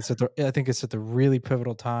 I think it's at the really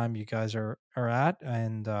pivotal time you guys are at,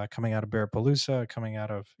 and coming out of Barapalooza, coming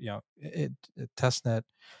out of testnet.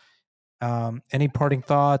 Any parting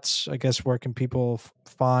thoughts? I guess where can people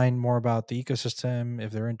find more about the ecosystem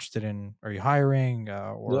if they're interested in? Are you hiring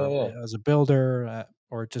Yeah, or yeah. as a builder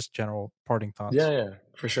or just general parting Yeah, thoughts? yeah,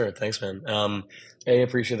 for sure. Thanks, man. A,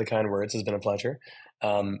 appreciate the kind words. It's been a pleasure.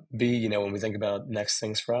 B, when we think about next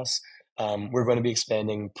things for us, we're going to be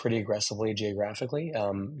expanding pretty aggressively geographically,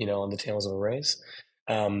 on the tails of a race.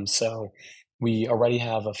 So we already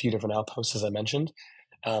have a few different outposts, as I mentioned,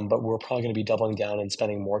 but we're probably going to be doubling down and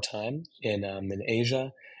spending more time in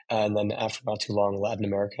Asia, and then after not too long, Latin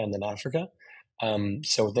America, and then Africa.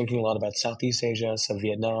 So we're thinking a lot about Southeast Asia, so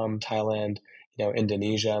Vietnam, Thailand,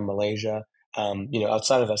 Indonesia, Malaysia.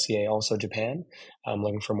 Outside of SEA, also Japan. I'm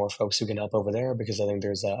looking for more folks who can help over there because I think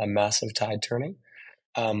there's a massive tide turning.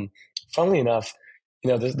 Um, Funnily enough,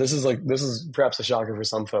 this is perhaps a shocker for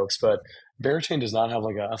some folks, but Berachain does not have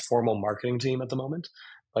like a formal marketing team at the moment.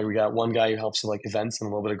 Like we got one guy who helps with like events and a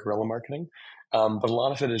little bit of guerrilla marketing, but a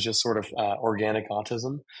lot of it is just sort of organic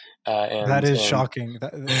autism, That and is and shocking.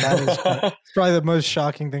 That is it's probably the most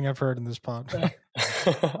shocking thing I've heard in this pod.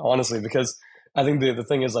 honestly, because I think the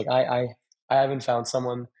thing is like I haven't found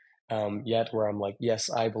someone yet where I'm like, yes,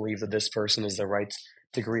 I believe that this person is the right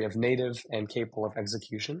degree of native and capable of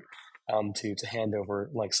execution to hand over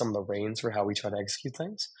like some of the reins for how we try to execute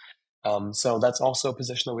things. So that's also a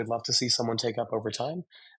position that we'd love to see someone take up over time.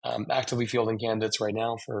 Actively fielding candidates right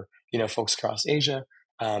now for folks across Asia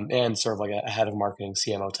and sort of like a head of marketing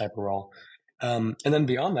CMO type of role. And then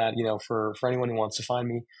beyond that, for anyone who wants to find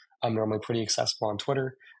me, I'm normally pretty accessible on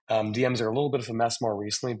Twitter. DMs are a little bit of a mess more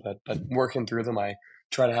recently, but working through them, I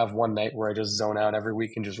try to have one night where I just zone out every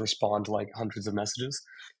week and just respond to like hundreds of messages.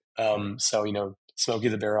 So Smokey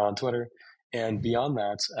the Bera on Twitter. And beyond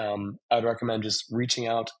that, I'd recommend just reaching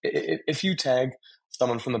out. If you tag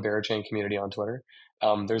someone from the Berachain community on Twitter,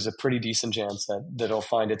 there's a pretty decent chance that it'll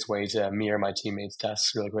find its way to me or my teammates'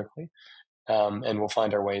 desks really quickly, and we'll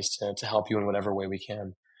find our ways to help you in whatever way we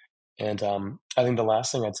can. And I think the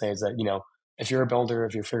last thing I'd say is that if you're a builder,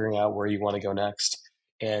 if you're figuring out where you want to go next,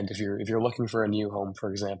 and if you're looking for a new home,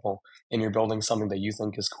 for example, and you're building something that you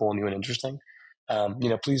think is cool, new, and interesting,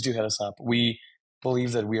 please do hit us up. We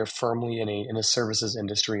believe that we are firmly in a services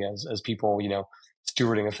industry as people,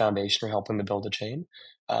 stewarding a foundation or helping to build a chain.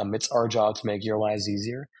 It's our job to make your lives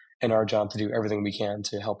easier, and our job to do everything we can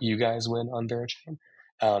to help you guys win on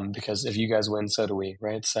Berachain. Because if you guys win, so do we,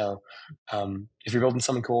 right? So if you're building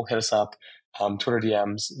something cool, hit us up, Twitter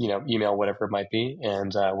DMs, email, whatever it might be,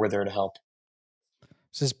 and we're there to help.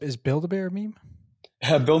 Is Build a Bear a meme?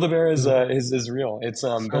 Build a Bear is Build-A-Bear. real. It's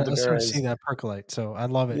I Build a was Bear starting to see is that percolate, so I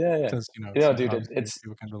love it yeah, yeah. because it's Dude, obviously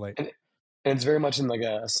people can relate. and, and it's very much in like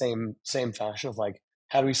a same fashion of like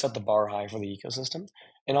how do we set the bar high for the ecosystem,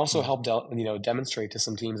 and also Mm. help demonstrate to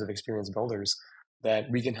some teams of experienced builders that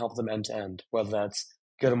we can help them end to end, whether that's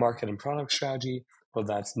go to market and product strategy, whether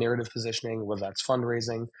that's narrative positioning, whether that's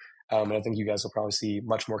fundraising, and I think you guys will probably see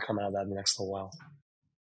much more come out of that in the next little while.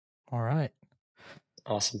 All right,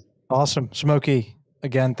 Awesome. awesome, Smokey.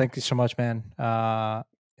 Again, thank you so much, man.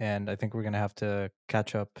 And I think we're gonna have to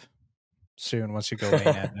catch up soon once you go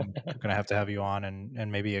mainnet, and we're gonna have to have you on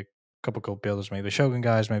and maybe a couple cool builders, maybe the Shogun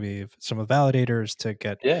guys, maybe some of the validators to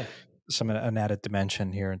get Yeah. an added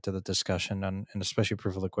dimension here into the discussion and especially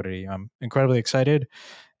proof of liquidity. I'm incredibly excited,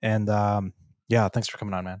 and yeah, thanks for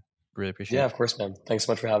coming on, man. Really appreciate Yeah, it. of course, man. Thanks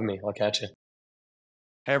so much for having me. I'll catch you.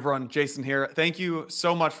 Hey everyone, Jason here. Thank you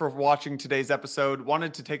so much for watching today's episode.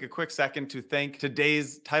 Wanted to take a quick second to thank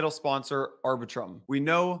today's title sponsor, Arbitrum. We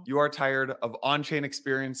know you are tired of on-chain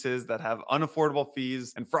experiences that have unaffordable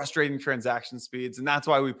fees and frustrating transaction speeds, and that's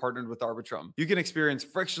why we partnered with Arbitrum. You can experience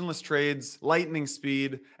frictionless trades, lightning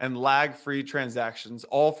speed, and lag-free transactions,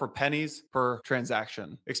 all for pennies per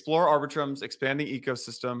transaction. Explore Arbitrum's expanding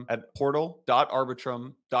ecosystem at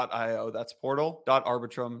portal.arbitrum.io. That's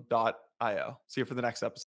portal.arbitrum.io. See you for the next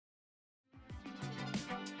episode.